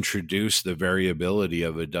 why introduce the variability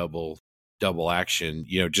of a double action?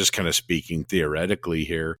 Just kind of speaking theoretically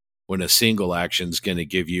here, when a single action is going to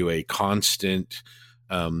give you a constant,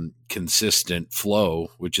 consistent flow,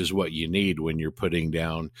 which is what you need when you're putting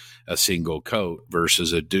down a single coat,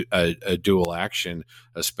 versus a dual action,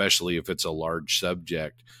 especially if it's a large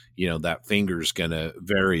subject, that finger's going to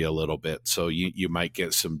vary a little bit. So you might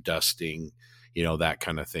get some dusting, that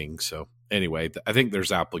kind of thing. So anyway, I think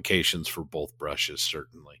there's applications for both brushes,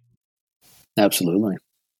 certainly. Absolutely.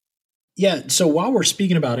 Yeah. So while we're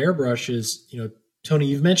speaking about airbrushes, Tony,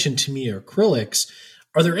 you've mentioned to me acrylics.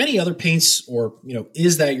 Are there any other paints, or,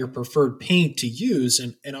 is that your preferred paint to use?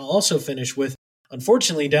 And I'll also finish with,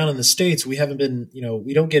 unfortunately, down in the States, we haven't been,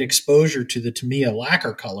 we don't get exposure to the Tamiya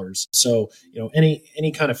lacquer colors. So,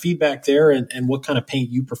 any kind of feedback there, and what kind of paint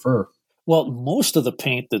you prefer? Well, most of the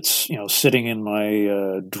paint that's, sitting in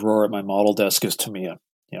my drawer at my model desk is Tamiya.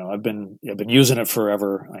 I've been using it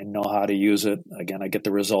forever. I know how to use it. Again, I get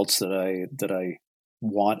the results that I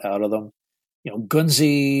want out of them.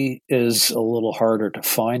 Gunze is a little harder to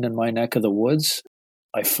find in my neck of the woods.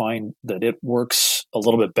 I find that it works a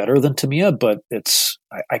little bit better than Tamiya, but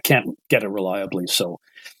I can't get it reliably. So,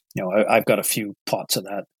 I've got a few pots of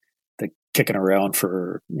that kicking around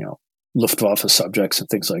for, Luftwaffe subjects and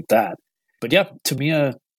things like that. But yeah,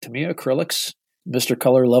 Tamiya acrylics, Mr.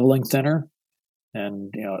 Color leveling thinner,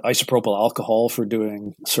 and isopropyl alcohol for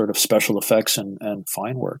doing sort of special effects and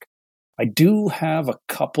fine work. I do have a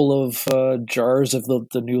couple of jars of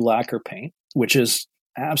the new lacquer paint, which is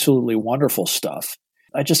absolutely wonderful stuff.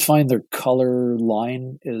 I just find their color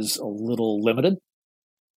line is a little limited.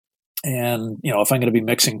 And, if I'm going to be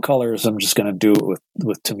mixing colors, I'm just going to do it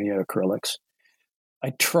with Tamiya acrylics. I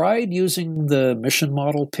tried using the mission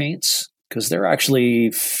model paints because they're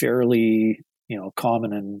actually fairly,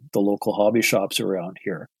 common in the local hobby shops around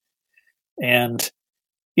here. And,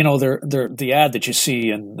 they're the ad that you see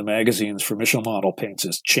in the magazines for mission model paints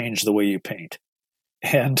is change the way you paint.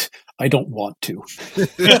 And I don't want to.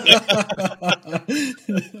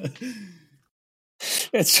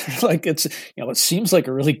 It's like it seems like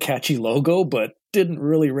a really catchy logo, but didn't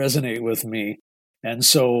really resonate with me. And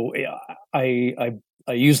so I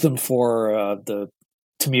used them for the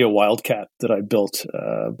Tamiya Wildcat that I built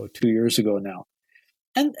about 2 years ago now,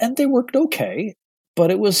 and they worked okay. But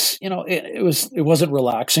it was it wasn't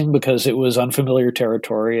relaxing because it was unfamiliar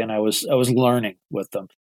territory, and I was learning with them.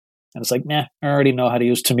 And it's like, nah, I already know how to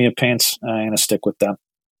use Tamiya paints. I'm going to stick with them.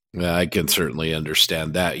 Yeah, I can certainly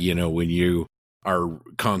understand that. When you are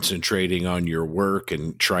concentrating on your work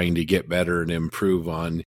and trying to get better and improve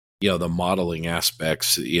on, the modeling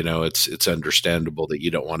aspects, it's understandable that you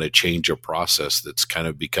don't want to change a process that's kind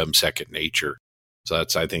of become second nature. So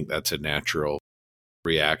I think that's a natural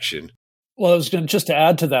reaction. Well, I was going to just to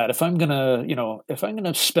add to that, if I'm going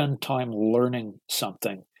to spend time learning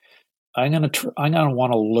something, I'm going to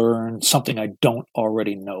want to learn something I don't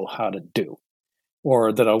already know how to do,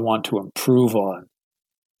 or that I want to improve on.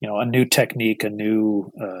 A new technique, a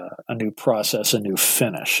new process, a new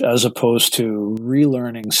finish, as opposed to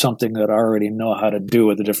relearning something that I already know how to do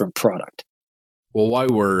with a different product. Well, while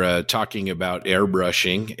we're talking about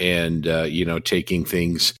airbrushing and taking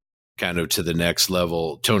things kind of to the next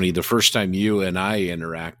level, Tony, the first time you and I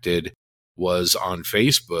interacted was on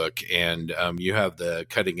Facebook, and you have the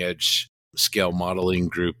Cutting Edge Scale Modeling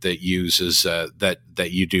group that uses that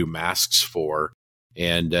you do masks for.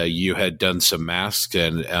 And you had done some masks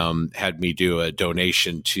and had me do a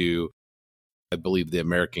donation to, I believe, the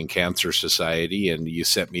American Cancer Society, and you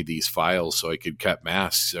sent me these files so I could cut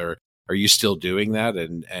masks. Are you still doing that?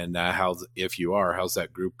 And how, if you are, how's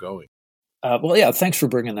that group going? Well, yeah, thanks for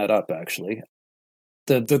bringing that up. Actually,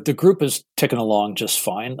 the group is ticking along just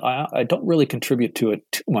fine. I don't really contribute to it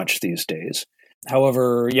too much these days.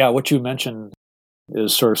 However, yeah, what you mentioned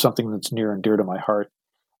is sort of something that's near and dear to my heart.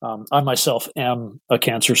 I myself am a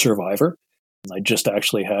cancer survivor. I just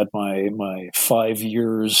actually had my 5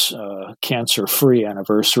 years cancer-free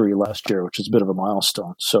anniversary last year, which is a bit of a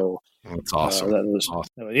milestone. So that's awesome. That was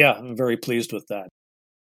awesome. Yeah, I'm very pleased with that.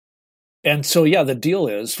 And so, yeah, the deal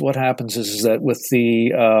is what happens is that with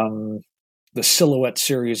the Silhouette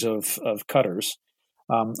series of cutters,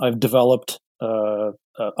 I've developed a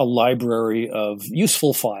library of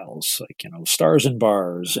useful files, like stars and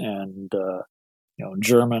bars and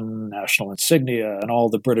German national insignia and all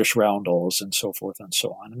the British roundels and so forth and so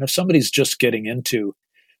on. And if somebody's just getting into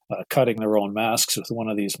cutting their own masks with one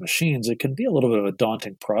of these machines, it can be a little bit of a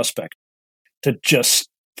daunting prospect to just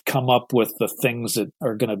come up with the things that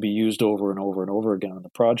are going to be used over and over and over again in the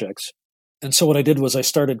projects. And so what I did was I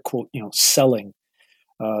started, quote, selling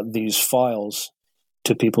these files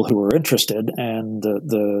to people who were interested, and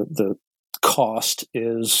the cost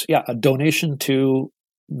is a donation to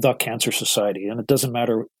the Cancer Society. And it doesn't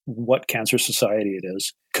matter what cancer society it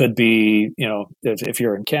is. Could be, if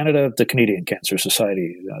you're in Canada, the Canadian Cancer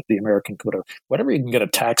Society, the American, whatever you can get a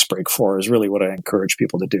tax break for is really what I encourage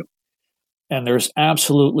people to do. And there's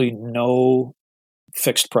absolutely no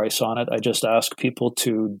fixed price on it. I just ask people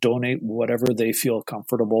to donate whatever they feel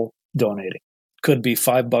comfortable donating. Could be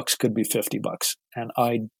 $5, could be $50. And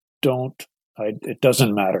it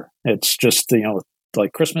doesn't matter. It's just,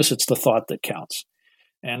 like Christmas, it's the thought that counts.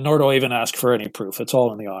 And nor do I even ask for any proof. It's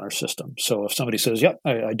all in the honor system. So if somebody says, yep,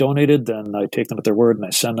 I donated, then I take them at their word and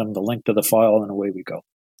I send them the link to the file and away we go.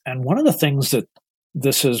 And one of the things that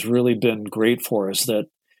this has really been great for is that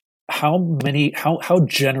how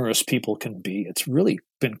generous people can be. It's really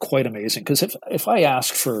been quite amazing. Because if I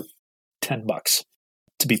ask for $10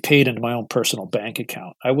 to be paid into my own personal bank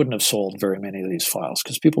account, I wouldn't have sold very many of these files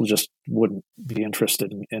because people just wouldn't be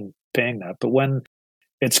interested in paying that. But when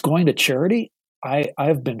it's going to charity,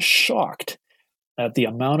 I've been shocked at the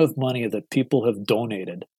amount of money that people have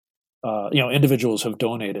donated individuals have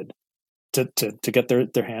donated to get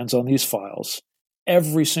their hands on these files.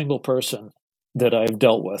 Every single person that I've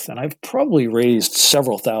dealt with, and I've probably raised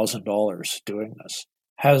several $1,000s doing this,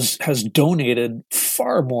 has donated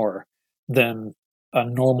far more than a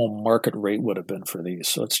normal market rate would have been for these.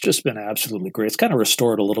 So it's just been absolutely great. It's kind of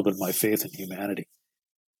restored a little bit of my faith in humanity.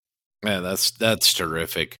 Man, that's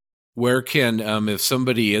terrific. Where can, if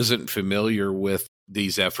somebody isn't familiar with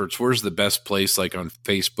these efforts, where's the best place, like on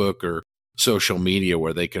Facebook or social media,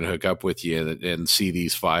 where they can hook up with you and see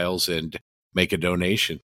these files and make a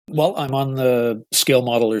donation? Well, I'm on the Scale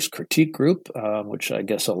Modelers Critique group, which I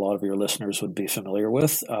guess a lot of your listeners would be familiar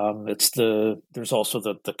with. There's also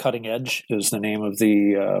the Cutting Edge is the name of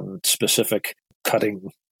the specific cutting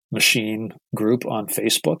machine group on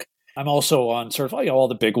Facebook. I'm also on sort of all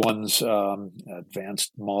the big ones,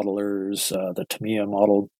 Advanced Modelers, the Tamiya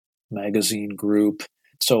Model Magazine group.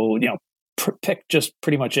 So, pick just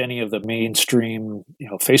pretty much any of the mainstream,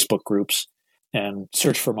 Facebook groups and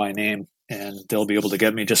search for my name, and they'll be able to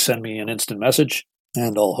get me. Just send me an instant message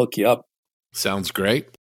and I'll hook you up. Sounds great.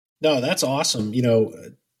 No, that's awesome.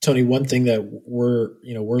 Tony, one thing that we're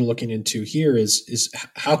looking into here is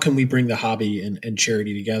how can we bring the hobby and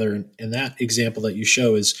charity together? And that example that you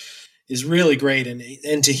show is really great.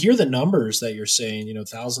 And to hear the numbers that you're saying,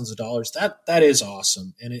 thousands of dollars, that is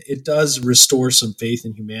awesome. And it does restore some faith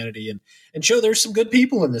in humanity and show there's some good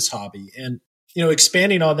people in this hobby. And,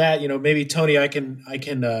 expanding on that, maybe Tony, I can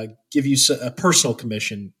give you a personal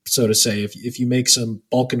commission, so to say, if you make some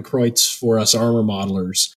Balkenkreuz for us armor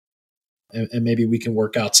modelers, and maybe we can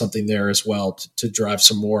work out something there as well to drive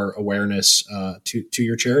some more awareness to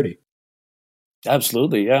your charity.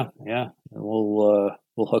 Absolutely, yeah.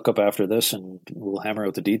 We'll hook up after this and we'll hammer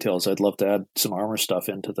out the details. I'd love to add some armor stuff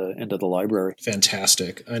into the library.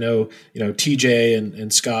 Fantastic. I know, TJ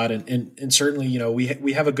and Scott and certainly,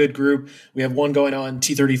 we have a good group. We have one going on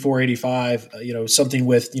T-3485, something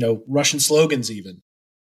with, Russian slogans even.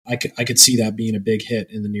 I could see that being a big hit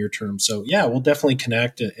in the near term. So yeah, we'll definitely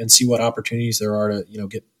connect and see what opportunities there are to,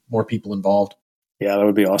 get more people involved. Yeah, that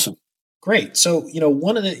would be awesome. Great. So,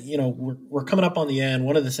 one of the, we're coming up on the end.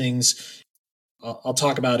 One of the things I'll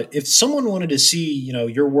talk about it. If someone wanted to see,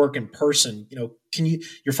 your work in person,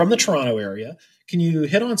 you're from the Toronto area. Can you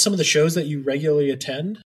hit on some of the shows that you regularly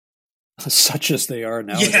attend? Such as they are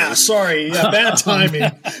now. Yeah, sorry. Yeah, bad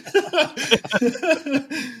timing.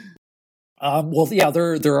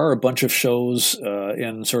 There are a bunch of shows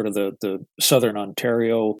in sort of the Southern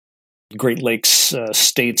Ontario, Great Lakes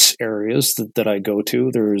states areas that I go to.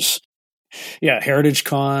 There's, Heritage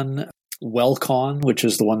Con, WellCon, which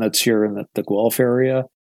is the one that's here in the Guelph area,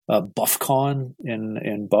 BuffCon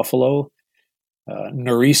in Buffalo,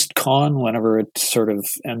 Northeast Con whenever it sort of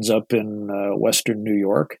ends up in Western New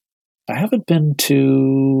York. I haven't been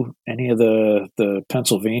to any of the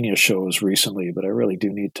Pennsylvania shows recently, but I really do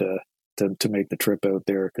need to make the trip out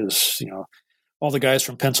there because, all the guys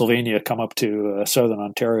from Pennsylvania come up to Southern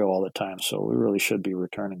Ontario all the time. So we really should be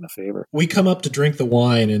returning the favor. We come up to drink the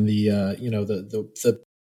wine, and the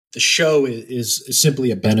show is simply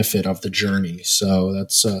a benefit of the journey. So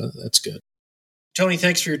that's good. Tony,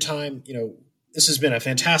 thanks for your time. This has been a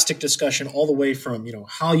fantastic discussion all the way from,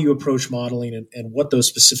 how you approach modeling and what those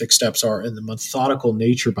specific steps are and the methodical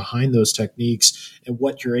nature behind those techniques and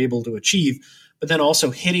what you're able to achieve, but then also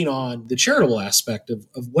hitting on the charitable aspect of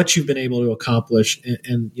what you've been able to accomplish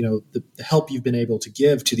and the help you've been able to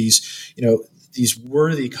give to these, these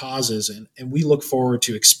worthy causes. And we look forward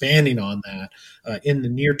to expanding on that in the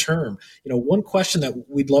near term. One question that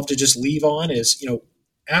we'd love to just leave on is,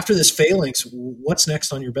 after this phalanx, what's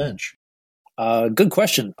next on your bench? Good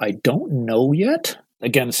question. I don't know yet.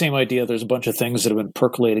 Again, same idea. There's a bunch of things that have been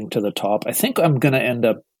percolating to the top. I think I'm going to end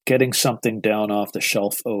up getting something down off the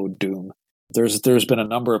shelf. Oh, doom. There's been a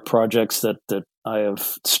number of projects that I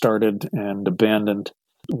have started and abandoned.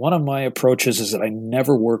 One of my approaches is that I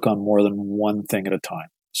never work on more than one thing at a time.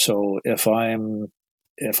 So if I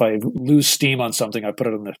lose steam on something, I put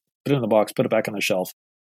it in the box, put it back on the shelf,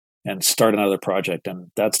 and start another project.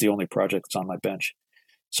 And that's the only project that's on my bench.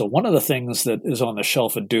 So one of the things that is on the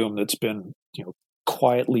shelf of doom that's been,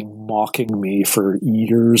 quietly mocking me for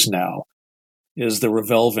years now is the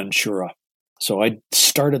Revell Ventura. So I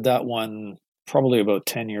started that one probably about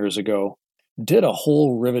 10 years ago, did a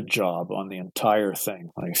whole rivet job on the entire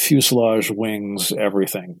thing, like fuselage, wings,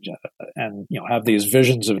 everything. And, have these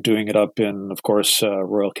visions of doing it up in, of course,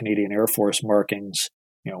 Royal Canadian Air Force markings,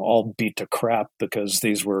 all beat to crap because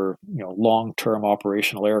these were, long-term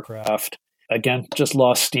operational aircraft. Again, just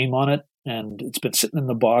lost steam on it, and it's been sitting in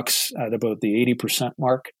the box at about the 80%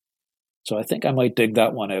 mark. So I think I might dig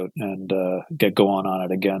that one out and get going on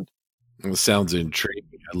it again. It sounds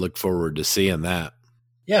intriguing. I look forward to seeing that.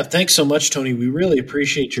 Yeah, thanks so much, Tony. We really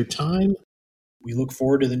appreciate your time. We look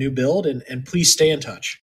forward to the new build, and please stay in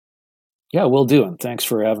touch. Yeah, will do. And thanks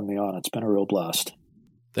for having me on. It's been a real blast.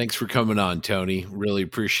 Thanks for coming on, Tony. Really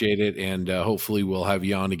appreciate it. And hopefully we'll have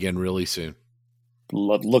you on again really soon.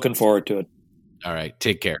 Looking forward to it. All right.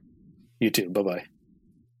 Take care. You too. Bye-bye.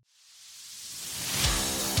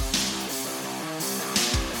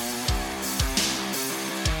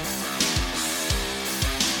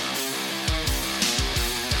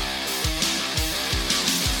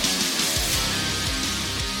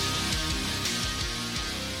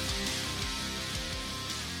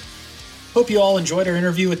 Hope you all enjoyed our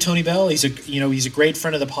interview with Tony Bell. He's a great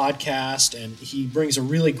friend of the podcast, and he brings a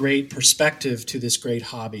really great perspective to this great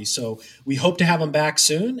hobby. So we hope to have him back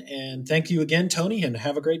soon. And thank you again, Tony, and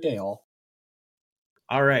have a great day, all.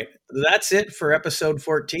 All right. That's it for episode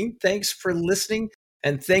 14. Thanks for listening.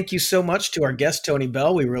 And thank you so much to our guest, Tony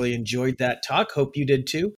Bell. We really enjoyed that talk. Hope you did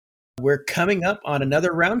too. We're coming up on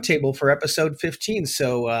another roundtable for episode 15.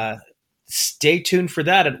 So stay tuned for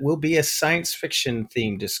that. It will be a science fiction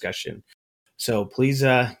themed discussion. So please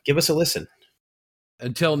give us a listen.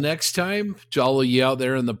 Until next time, to all of you out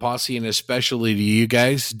there in the posse, and especially to you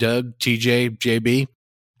guys, Doug, TJ, JB,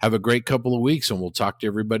 have a great couple of weeks, and we'll talk to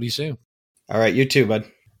everybody soon. All right, you too, bud.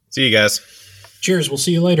 See you guys. Cheers. We'll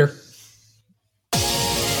see you later.